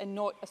Brexit and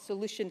not a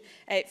solution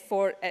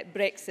for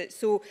Brexit.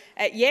 So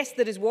yes,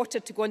 there is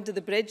water to go under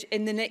the bridge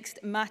in the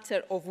next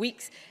matter of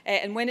weeks,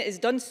 and when it is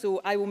done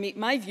so, I will make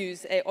my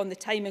views on the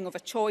timing of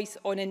a choice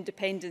on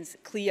independence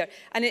clear.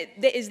 And it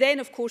is then,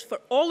 of course,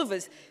 for all of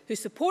us who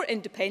support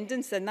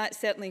independence, and that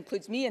certainly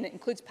includes me and it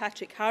includes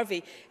Patrick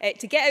Harvie,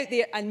 to get out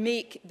there and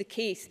make the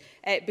case,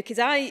 because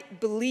I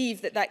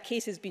believe that that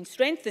case has been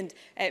strengthened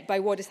by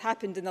what has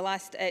happened in the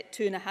last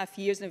 2.5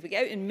 years. And if we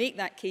get out and make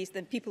that case,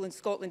 then people in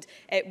Scotland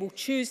will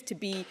choose to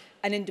be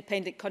an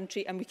independent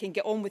country, and we can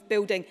get on with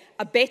building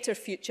a better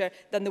future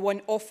than the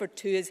one offered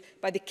to us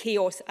by the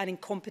chaos and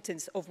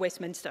incompetence of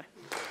Westminster.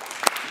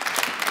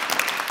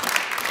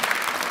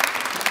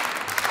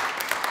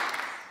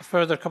 A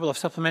further couple of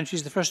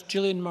supplementaries. The first,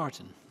 Gillian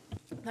Martin.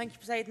 Thank you,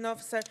 Presiding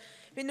Officer.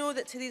 We know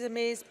that Theresa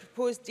May's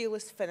proposed deal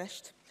is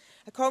finished.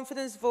 A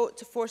confidence vote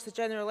to force the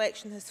general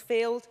election has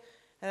failed,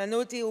 and a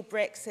no-deal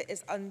Brexit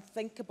is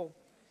unthinkable.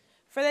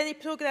 For any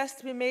progress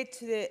to be made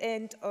to the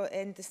end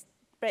this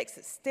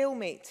Brexit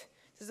stalemate,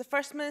 does the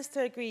First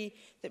Minister agree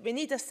that we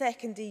need a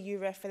second EU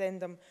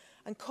referendum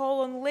and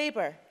call on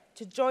Labour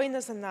to join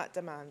us in that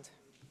demand?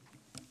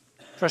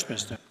 First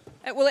Minister.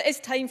 Well, it is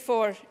time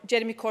for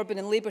Jeremy Corbyn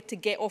and Labour to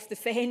get off the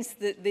fence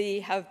that they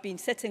have been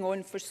sitting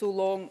on for so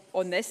long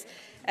on this.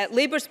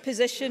 Labour's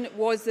position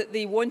was that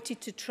they wanted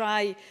to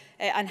try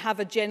and have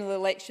a general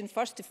election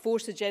first, to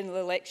force a general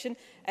election.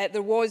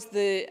 There was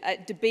the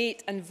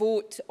debate and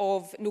vote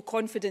of no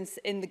confidence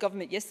in the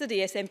government yesterday.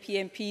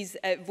 SNP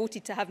MPs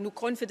voted to have no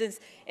confidence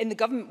in the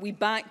government. We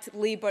backed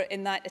Labour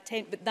in that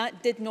attempt, but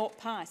that did not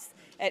pass.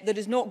 There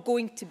is not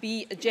going to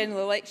be a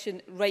general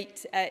election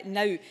right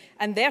now,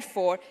 and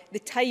therefore the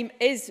time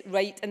is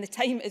right and the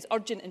time is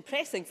urgent and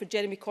pressing for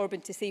Jeremy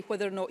Corbyn to say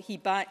whether or not he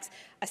backs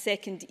a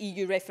second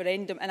EU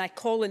referendum, and I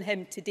call on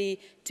him today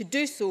to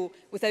do so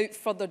without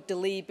further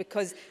delay,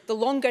 because the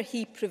longer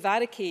he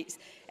prevaricates,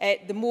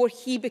 the more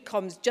he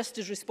becomes just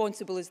as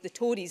responsible as the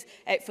Tories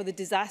for the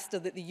disaster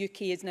that the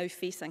UK is now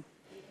facing.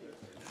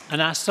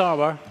 Anas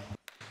Sarwar.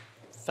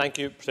 Thank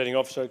you, Presiding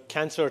Officer.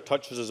 Cancer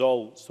touches us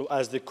all, so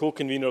as the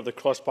co-convener of the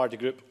cross-party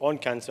group on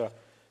cancer,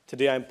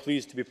 today I am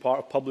pleased to be part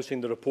of publishing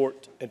the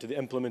report into the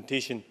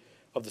implementation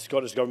of the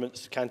Scottish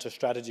Government's cancer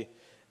strategy.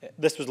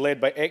 This was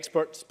led by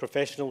experts,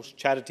 professionals,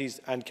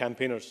 charities and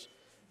campaigners.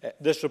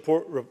 This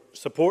report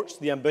supports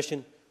the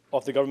ambition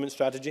of the Government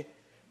strategy,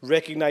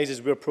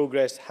 recognises where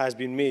progress has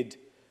been made,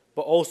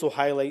 but also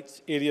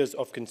highlights areas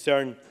of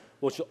concern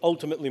which will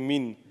ultimately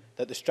mean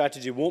that the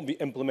strategy won't be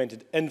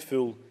implemented in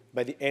full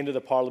by the end of the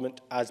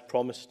Parliament as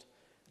promised.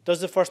 Does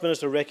the First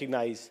Minister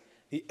recognise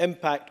the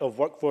impact of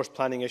workforce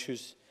planning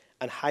issues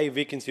and high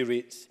vacancy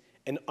rates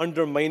in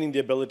undermining the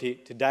ability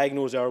to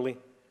diagnose early,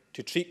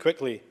 to treat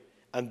quickly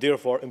and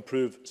therefore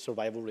improve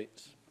survival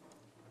rates?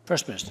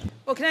 First Minister.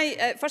 Well, can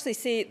I firstly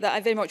say that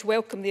I very much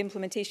welcome the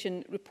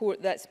implementation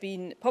report that's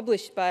been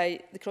published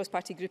by the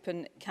cross-party group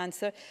on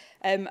cancer.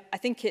 I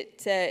think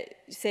it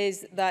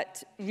says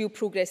that real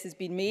progress has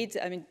been made.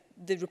 I mean,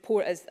 the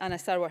report, as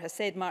Anas Sarwar has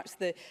said, marks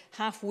the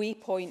halfway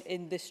point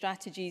in the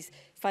strategy's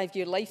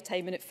 5-year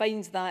lifetime, and it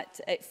finds that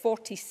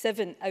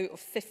 47 out of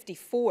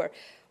 54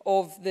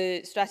 of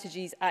the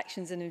strategy's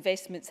actions and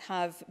investments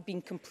have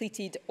been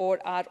completed or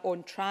are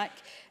on track.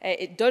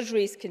 It does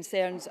raise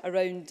concerns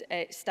around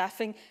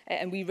staffing,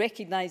 and we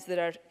recognise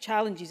there are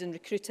challenges in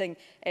recruiting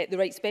the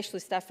right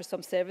specialist staff for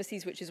some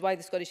services, which is why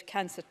the Scottish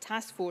Cancer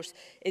Task Force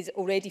is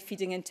already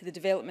feeding into the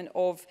development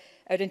of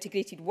our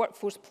integrated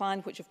workforce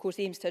plan, which of course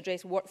aims to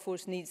address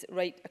workforce needs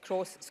right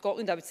across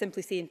Scotland. I would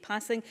simply say in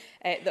passing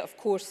that of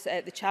course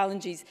the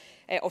challenges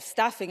of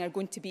staffing are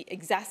going to be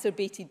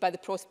exacerbated by the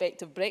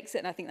prospect of Brexit,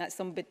 and I think that's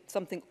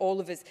something all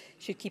of us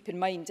should keep in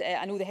mind.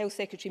 I know the Health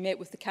Secretary met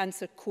with the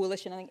Cancer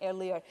Coalition, I think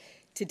earlier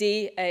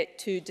today,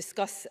 to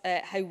discuss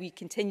how we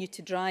continue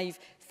to drive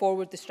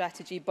forward the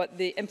strategy, but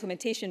the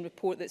implementation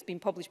report that's been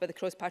published by the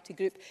cross-party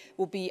group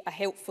will be a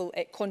helpful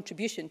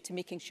contribution to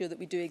making sure that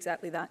we do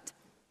exactly that.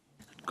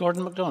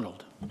 Gordon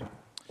MacDonald.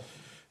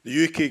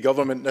 The UK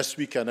Government this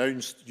week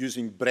announced,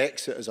 using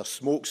Brexit as a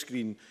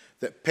smokescreen,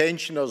 that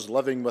pensioners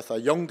living with a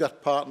younger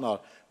partner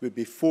would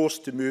be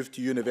forced to move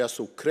to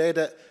universal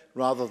credit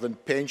rather than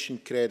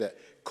pension credit,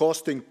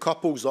 costing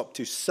couples up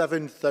to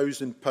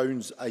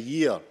 £7,000 a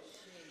year.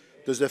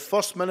 Does the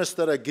First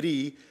Minister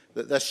agree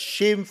that this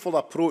shameful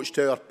approach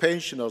to our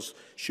pensioners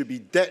should be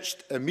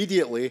ditched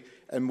immediately,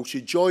 and will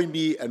she join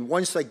me in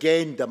once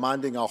again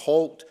demanding a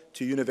halt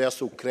to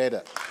universal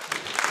credit?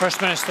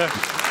 First Minister.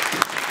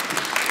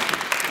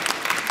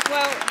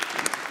 Well,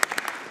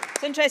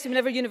 it's interesting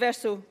whenever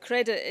universal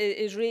credit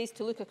is raised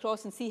to look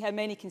across and see how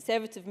many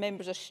Conservative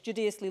members are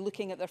studiously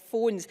looking at their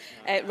phones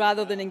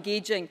rather than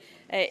engaging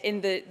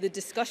in the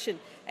discussion.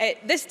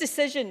 This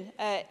decision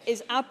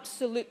is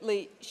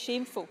absolutely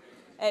shameful.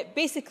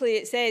 Basically,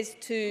 it says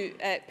to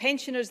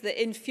pensioners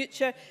that in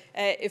future,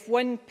 if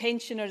one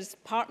pensioner's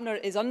partner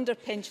is under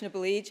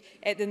pensionable age,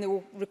 then they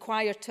will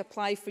require to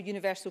apply for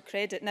universal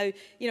credit. Now,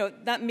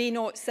 that may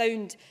not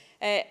sound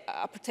a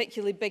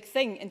particularly big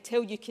thing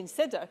until you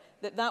consider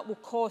that that will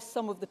cost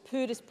some of the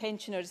poorest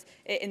pensioners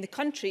in the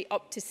country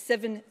up to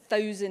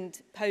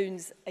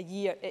 £7,000 a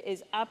year. It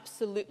is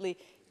absolutely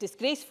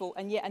disgraceful,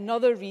 and yet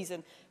another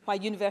reason why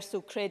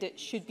universal credit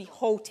should be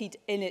halted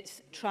in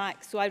its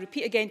tracks. So I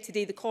repeat again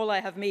today the call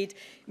I have made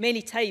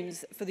many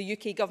times for the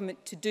UK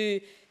Government to do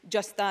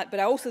just that,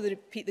 but I also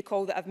repeat the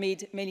call that I've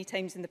made many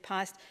times in the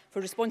past for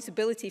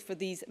responsibility for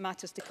these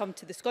matters to come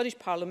to the Scottish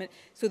Parliament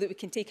so that we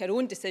can take our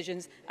own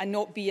decisions and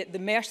not be at the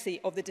mercy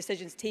of the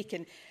decisions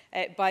taken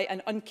by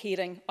an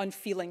uncaring,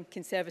 unfeeling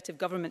Conservative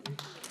government.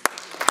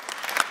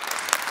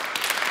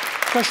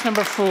 Question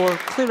number 4,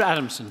 Claire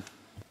Adamson.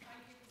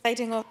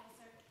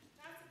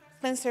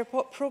 Minister,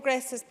 what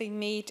progress has been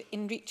made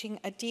in reaching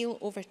a deal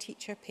over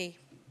teacher pay?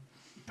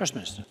 First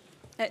Minister.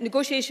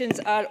 Negotiations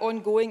are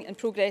ongoing and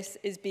progress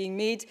is being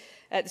made.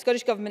 The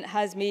Scottish Government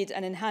has made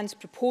an enhanced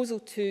proposal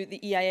to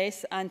the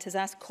EIS and has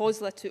asked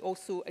COSLA to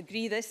also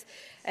agree this.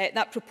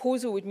 That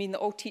proposal would mean that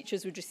all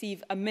teachers would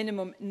receive a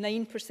minimum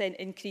 9%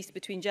 increase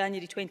between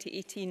January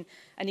 2018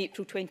 and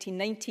April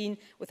 2019,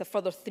 with a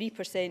further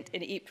 3%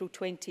 in April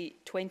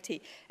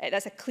 2020.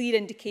 That's a clear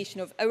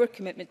indication of our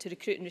commitment to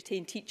recruit and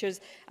retain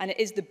teachers, and it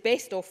is the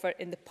best offer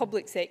in the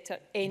public sector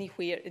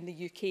anywhere in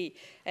the UK.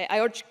 I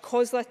urge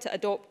COSLA to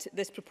adopt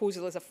this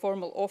proposal as a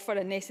formal offer,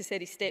 a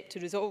necessary step to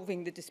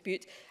resolving the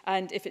dispute,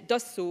 and if it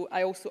does so,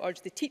 I also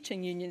urge the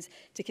teaching unions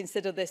to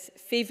consider this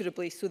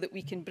favourably so that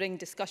we can bring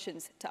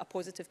discussions to a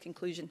positive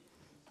conclusion.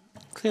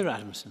 Claire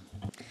Adamson.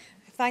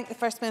 I thank the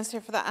First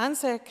Minister for that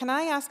answer. Can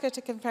I ask her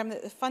to confirm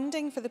that the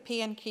funding for the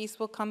pay increase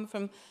will come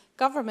from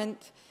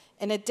government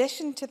in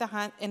addition to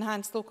the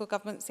enhanced local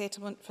government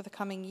settlement for the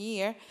coming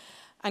year?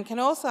 And can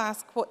also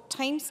ask what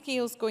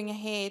timescales going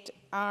ahead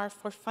are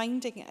for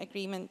finding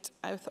agreement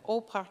with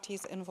all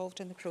parties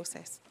involved in the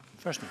process?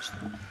 First Minister.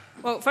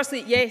 Well,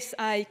 firstly, yes,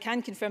 I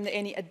can confirm that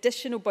any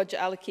additional budget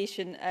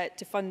allocation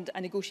to fund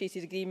a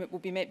negotiated agreement will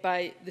be met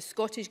by the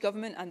Scottish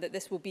Government, and that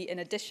this will be in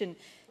addition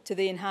to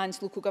the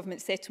enhanced local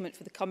government settlement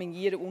for the coming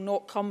year. It will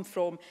not come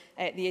from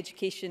the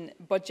education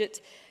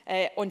budget.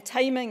 On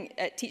timing,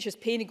 teachers'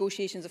 pay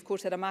negotiations, of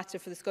course, are a matter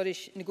for the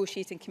Scottish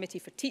Negotiating Committee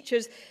for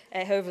Teachers.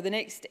 However, the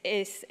next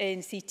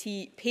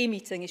SNCT pay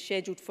meeting is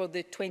scheduled for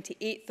the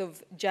 28th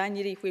of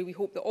January, where we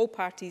hope that all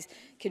parties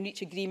can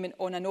reach agreement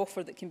on an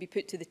offer that can be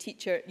put to the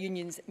teacher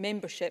union's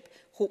membership,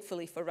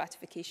 hopefully for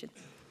ratification.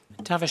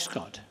 Tavish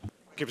Scott.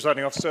 Thank you,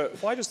 Presiding Officer.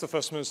 Why does the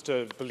First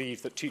Minister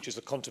believe that teachers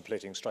are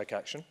contemplating strike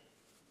action?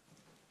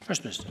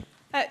 First Minister.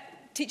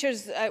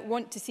 Teachers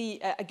want to see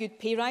a good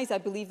pay rise. I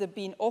believe they're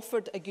being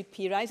offered a good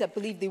pay rise. I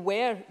believe they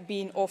were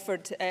being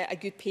offered a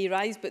good pay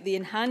rise, but the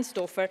enhanced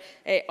offer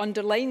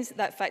underlines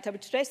that fact. I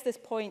would stress this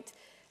point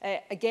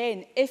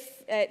again.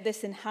 If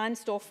this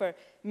enhanced offer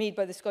made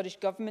by the Scottish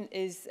Government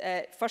is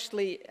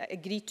firstly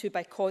agreed to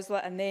by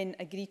COSLA and then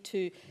agreed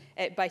to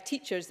by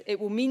teachers, it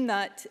will mean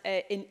that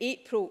in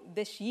April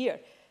this year,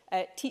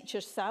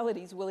 teachers'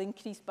 salaries will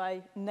increase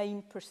by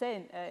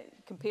 9%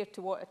 compared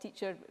to what a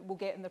teacher will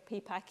get in their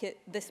pay packet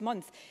this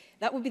month.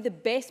 That would be the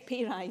best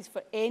pay rise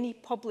for any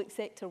public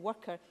sector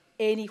worker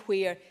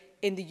anywhere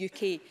in the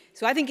UK.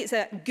 So I think it's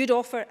a good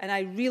offer, and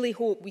I really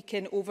hope we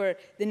can, over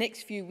the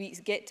next few weeks,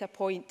 get to a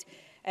point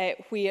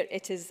where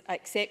it is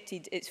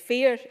accepted. It's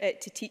fair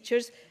to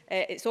teachers,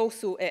 it's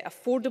also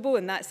affordable,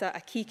 and that's a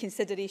key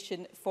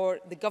consideration for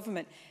the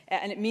government.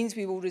 And it means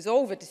we will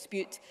resolve a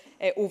dispute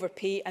over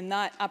pay, and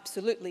that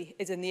absolutely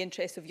is in the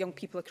interest of young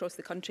people across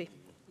the country.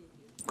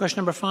 Question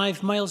number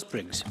 5, Miles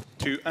Briggs.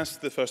 To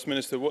ask the First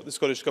Minister what the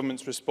Scottish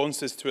Government's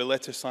response is to a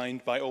letter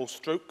signed by all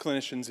stroke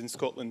clinicians in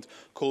Scotland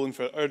calling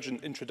for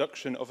urgent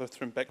introduction of a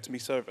thrombectomy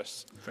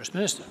service. First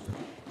Minister.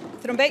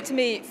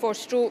 Thrombectomy for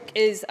stroke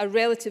is a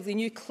relatively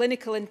new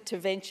clinical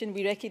intervention.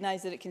 We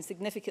recognise that it can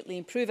significantly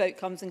improve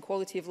outcomes and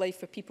quality of life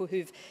for people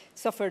who've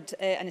suffered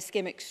an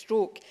ischemic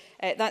stroke.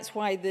 That's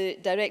why the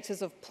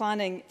Directors of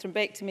Planning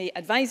Thrombectomy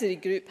Advisory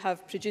Group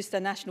have produced a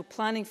national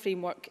planning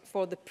framework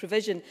for the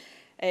provision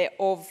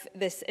of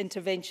this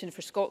intervention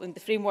for Scotland.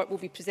 The framework will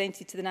be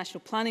presented to the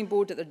National Planning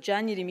Board at their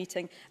January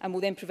meeting and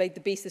will then provide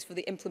the basis for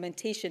the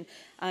implementation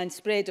and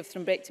spread of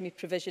thrombectomy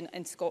provision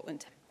in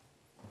Scotland.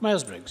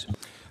 Miles Briggs.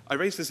 I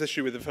raised this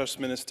issue with the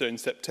First Minister in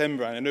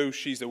September, and I know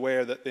she's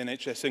aware that the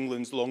NHS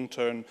England's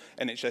long-term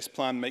NHS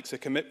plan makes a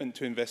commitment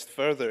to invest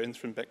further in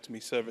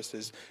thrombectomy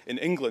services in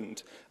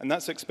England, and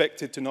that's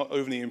expected to not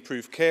only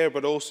improve care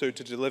but also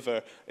to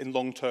deliver in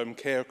long-term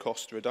care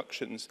cost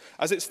reductions.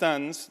 As it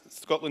stands,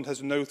 Scotland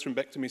has no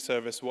thrombectomy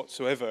service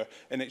whatsoever,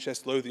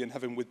 NHS Lothian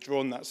having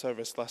withdrawn that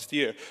service last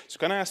year. So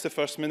can I ask the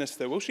First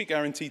Minister, will she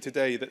guarantee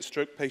today that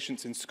stroke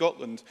patients in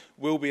Scotland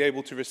will be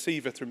able to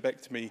receive a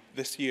thrombectomy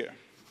this year?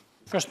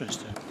 First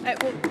Minister.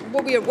 Well,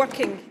 what we are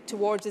working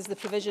towards is the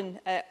provision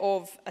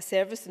of a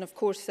service, and of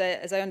course,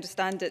 as I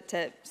understand it,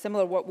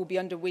 similar work will be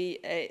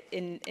underway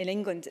in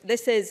England.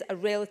 This is a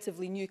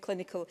relatively new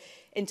clinical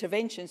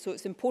intervention, so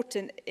it's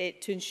important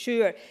to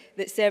ensure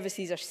that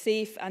services are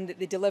safe and that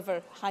they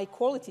deliver high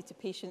quality to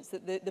patients,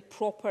 that the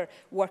proper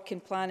work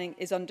and planning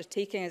is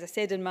undertaken. As I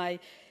said in my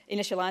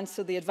initial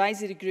answer, the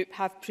advisory group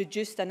have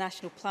produced a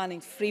national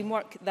planning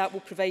framework that will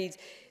provide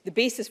the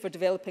basis for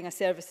developing a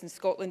service in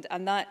Scotland,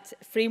 and that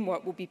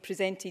framework will be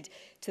presented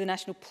to the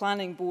National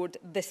Planning Board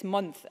this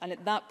month, and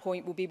at that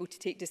point we'll be able to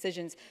take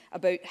decisions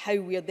about how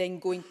we are then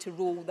going to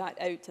roll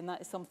that out, and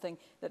that is something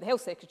that the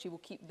Health Secretary will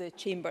keep the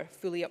Chamber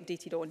fully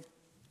updated on.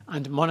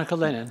 And Monica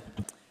Lennon.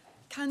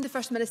 Can the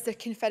First Minister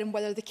confirm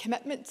whether the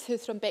commitment to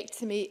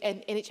thrombectomy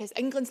in NHS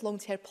England's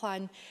long-term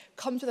plan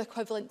comes with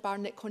equivalent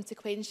Barnett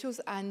consequentials,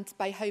 and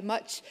by how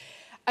much?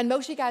 And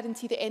will she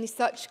guarantee that any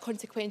such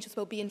consequentials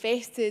will be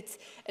invested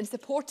in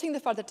supporting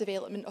the further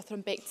development of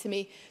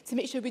thrombectomy to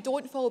make sure we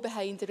don't fall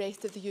behind the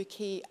rest of the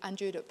UK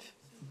and Europe?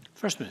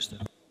 First Minister.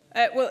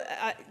 Well,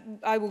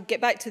 I will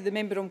get back to the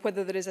member on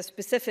whether there is a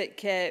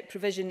specific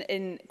provision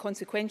in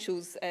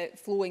consequentials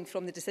flowing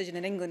from the decision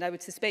in England. I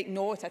would suspect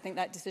not. I think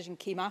that decision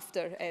came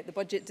after the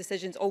budget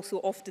decisions. Also,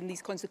 often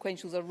these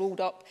consequentials are rolled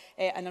up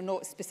and are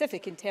not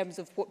specific in terms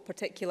of what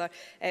particular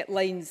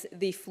lines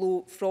they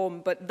flow from.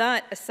 But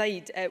that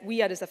aside,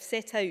 we are, as I've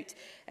set out,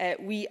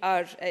 we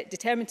are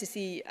determined to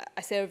see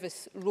a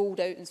service rolled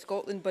out in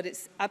Scotland, but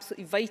it's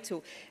absolutely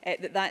vital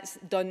that that's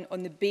done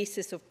on the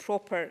basis of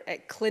proper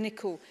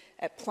clinical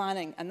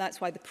planning, and that's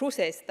why the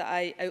process that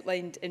I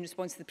outlined in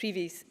response to the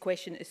previous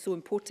question is so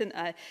important.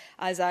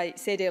 As I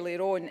said earlier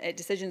on,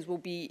 decisions will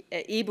be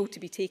able to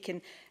be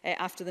taken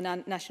after the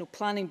National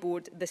Planning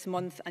Board this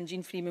month, and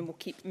Jean Freeman will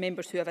keep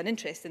members who have an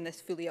interest in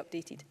this fully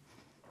updated.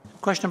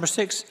 Question number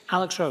 6,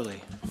 Alex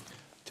Rowley.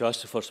 To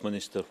ask the First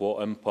Minister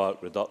what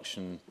impact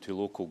reduction to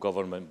local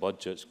government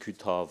budgets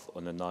could have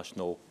on the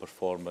national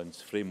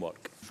performance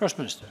framework. First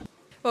Minister.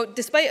 Well,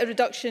 despite a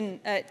reduction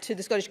to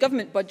the Scottish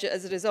Government budget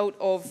as a result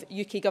of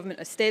UK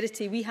Government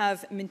austerity, we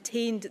have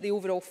maintained the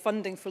overall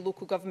funding for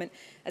local government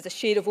as a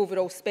share of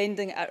overall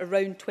spending at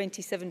around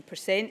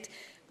 27%.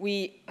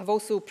 We have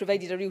also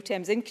provided a real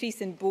terms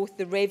increase in both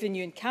the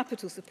revenue and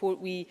capital support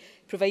we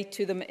provide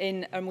to them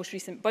in our most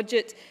recent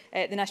budget.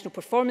 The National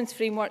Performance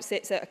Framework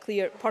sets out a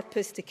clear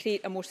purpose to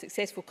create a more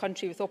successful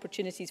country with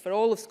opportunities for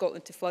all of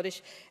Scotland to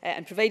flourish,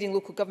 and providing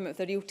local government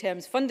with a real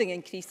terms funding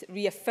increase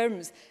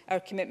reaffirms our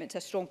commitment to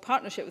a strong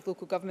partnership with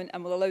local government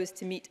and will allow us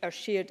to meet our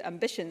shared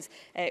ambitions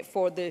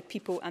for the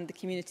people and the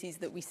communities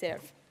that we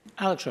serve.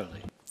 Alex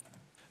Rowley.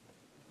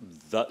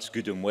 That's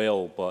good and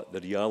well, but the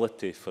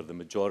reality for the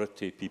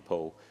majority of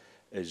people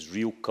is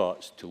real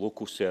cuts to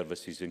local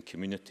services and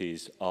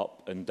communities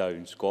up and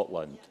down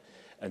Scotland,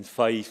 and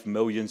 £5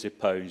 million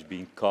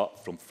being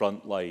cut from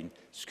frontline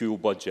school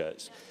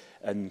budgets.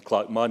 In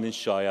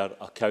Clackmannanshire,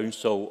 a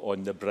council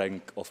on the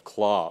brink of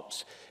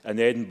collapse.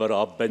 In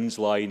Edinburgh, a bins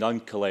line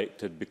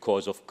uncollected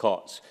because of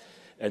cuts.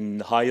 In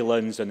the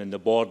Highlands and in the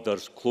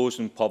Borders,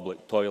 closing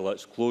public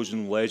toilets,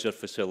 closing leisure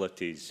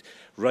facilities.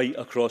 Right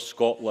across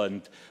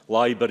Scotland,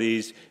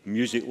 libraries,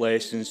 music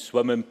lessons,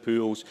 swimming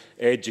pools,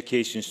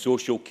 education,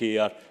 social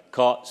care,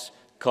 cuts,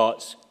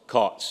 cuts,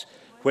 cuts.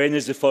 When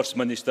is the First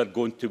Minister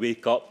going to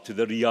wake up to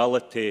the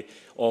reality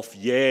of,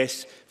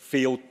 yes,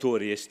 failed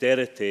Tory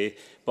austerity,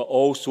 but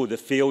also the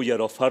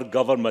failure of her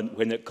government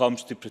when it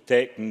comes to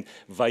protecting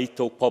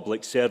vital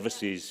public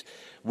services?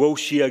 Will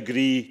she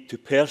agree to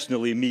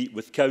personally meet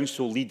with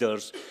council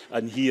leaders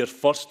and hear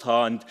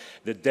firsthand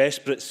the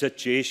desperate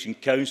situation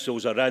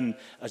councils are in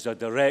as a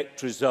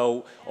direct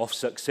result of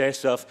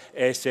successive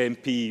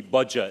SNP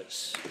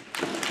budgets?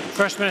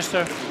 First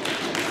Minister.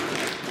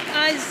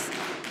 As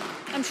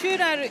I'm sure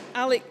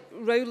Alec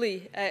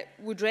Rowley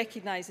would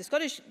recognise, the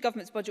Scottish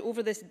Government's budget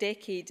over this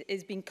decade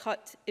is being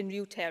cut in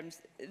real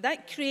terms.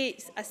 That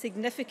creates a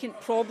significant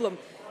problem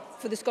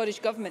for the Scottish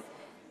Government.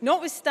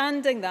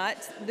 Notwithstanding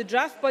that, the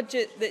draft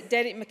budget that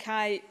Derek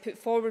Mackay put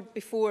forward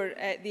before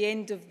the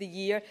end of the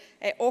year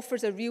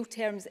offers a real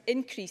terms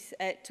increase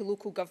to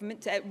local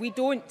government. We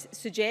don't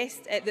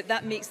suggest that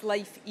that makes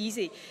life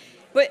easy.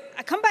 But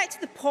I come back to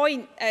the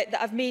point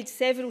that I've made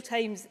several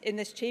times in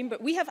this chamber.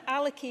 We have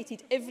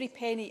allocated every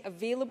penny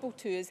available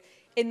to us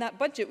in that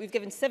budget. We've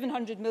given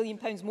 £700 million,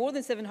 more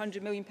than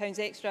 £700 million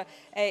extra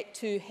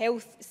to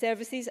health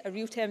services, a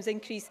real terms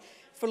increase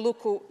for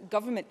local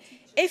government.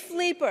 If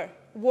Labour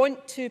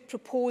want to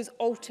propose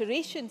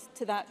alterations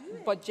to that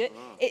budget,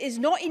 it is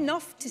not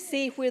enough to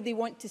say where they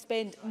want to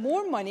spend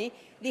more money.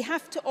 They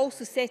have to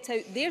also set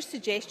out their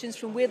suggestions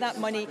from where that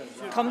money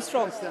comes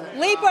from.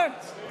 Labour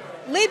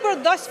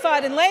thus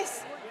far,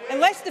 unless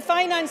the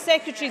Finance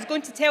Secretary is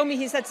going to tell me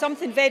he's had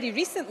something very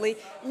recently,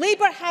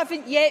 Labour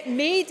haven't yet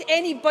made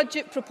any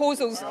budget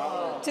proposals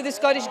to the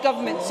Scottish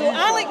Government. So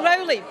Alec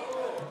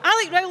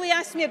Rowley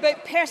asked me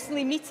about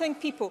personally meeting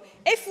people.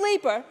 If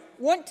Labour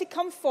want to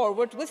come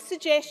forward with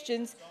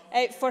suggestions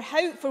for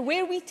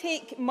where we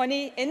take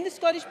money in the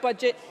Scottish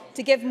budget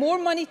to give more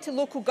money to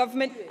local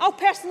government, I'll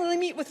personally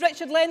meet with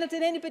Richard Leonard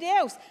and anybody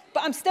else.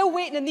 But I'm still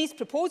waiting on these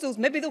proposals.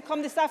 Maybe they'll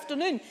come this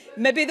afternoon.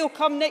 Maybe they'll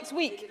come next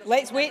week.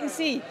 Let's wait and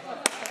see.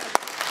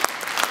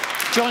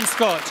 John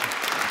Scott.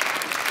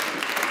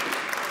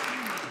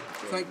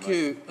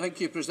 Thank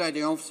you,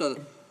 Presiding Officer.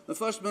 The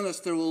First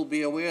Minister will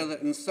be aware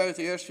that in South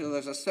Ayrshire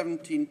there's a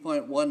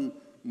 £17.1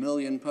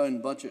 million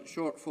budget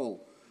shortfall.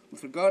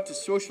 With regard to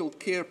social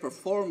care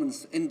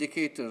performance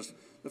indicators,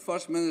 the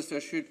First Minister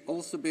should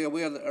also be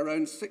aware that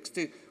around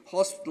 60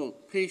 hospital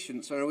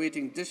patients are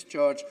awaiting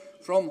discharge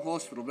from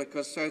hospital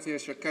because South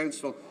Ayrshire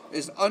Council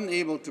is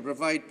unable to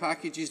provide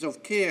packages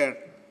of care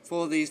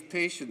for these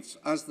patients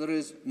as there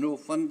is no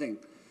funding.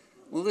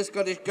 Will the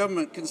Scottish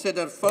Government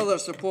consider further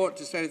support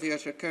to South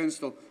Ayrshire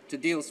Council to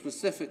deal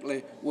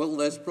specifically with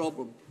this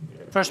problem?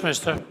 First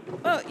Minister.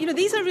 Well,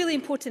 these are really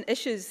important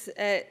issues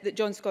that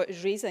John Scott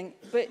is raising,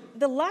 but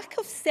the lack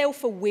of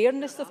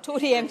self-awareness of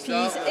Tory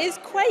MPs is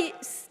quite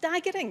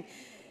staggering.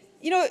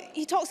 You know,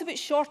 he talks about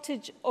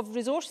shortage of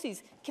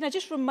resources. Can I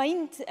just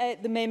remind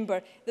the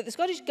member that the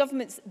Scottish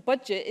Government's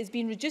budget is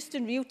being reduced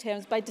in real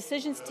terms by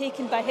decisions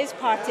taken by his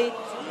party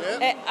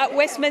at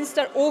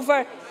Westminster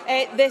over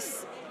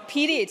this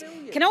period.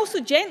 Can I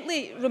also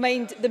gently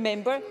remind the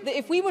member that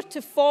if we were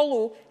to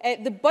follow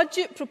the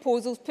budget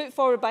proposals put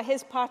forward by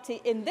his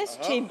party in this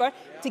chamber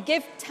to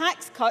give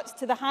tax cuts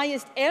to the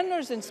highest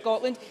earners in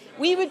Scotland,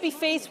 we would be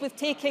faced with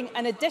taking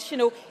an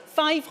additional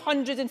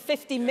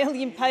 £550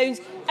 million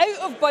out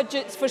of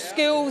budgets for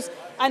schools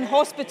and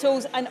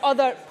hospitals and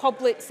other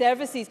public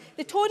services.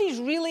 The Tories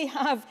really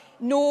have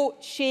no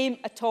shame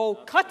at all,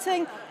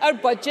 cutting our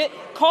budget,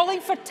 calling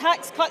for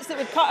tax cuts that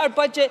would cut our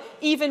budget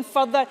even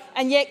further,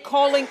 and yet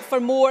calling for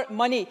more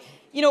money.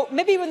 You know,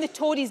 maybe when the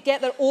Tories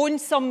get their own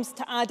sums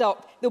to add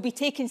up, they'll be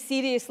taken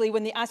seriously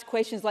when they ask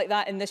questions like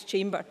that in this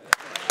chamber.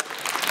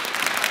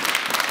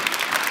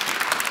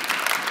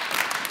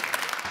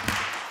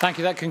 Thank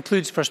you. That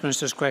concludes First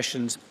Minister's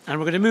questions. And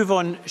we're going to move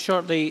on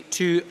shortly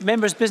to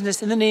members'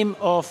 business in the name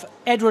of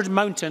Edward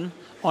Mountain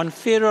on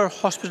fairer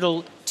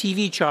hospital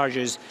TV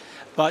charges.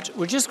 But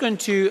we're just going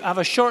to have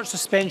a short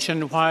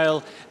suspension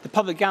while the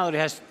public gallery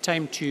has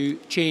time to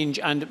change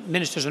and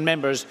ministers and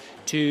members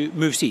to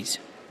move seats.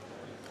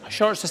 A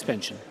short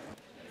suspension.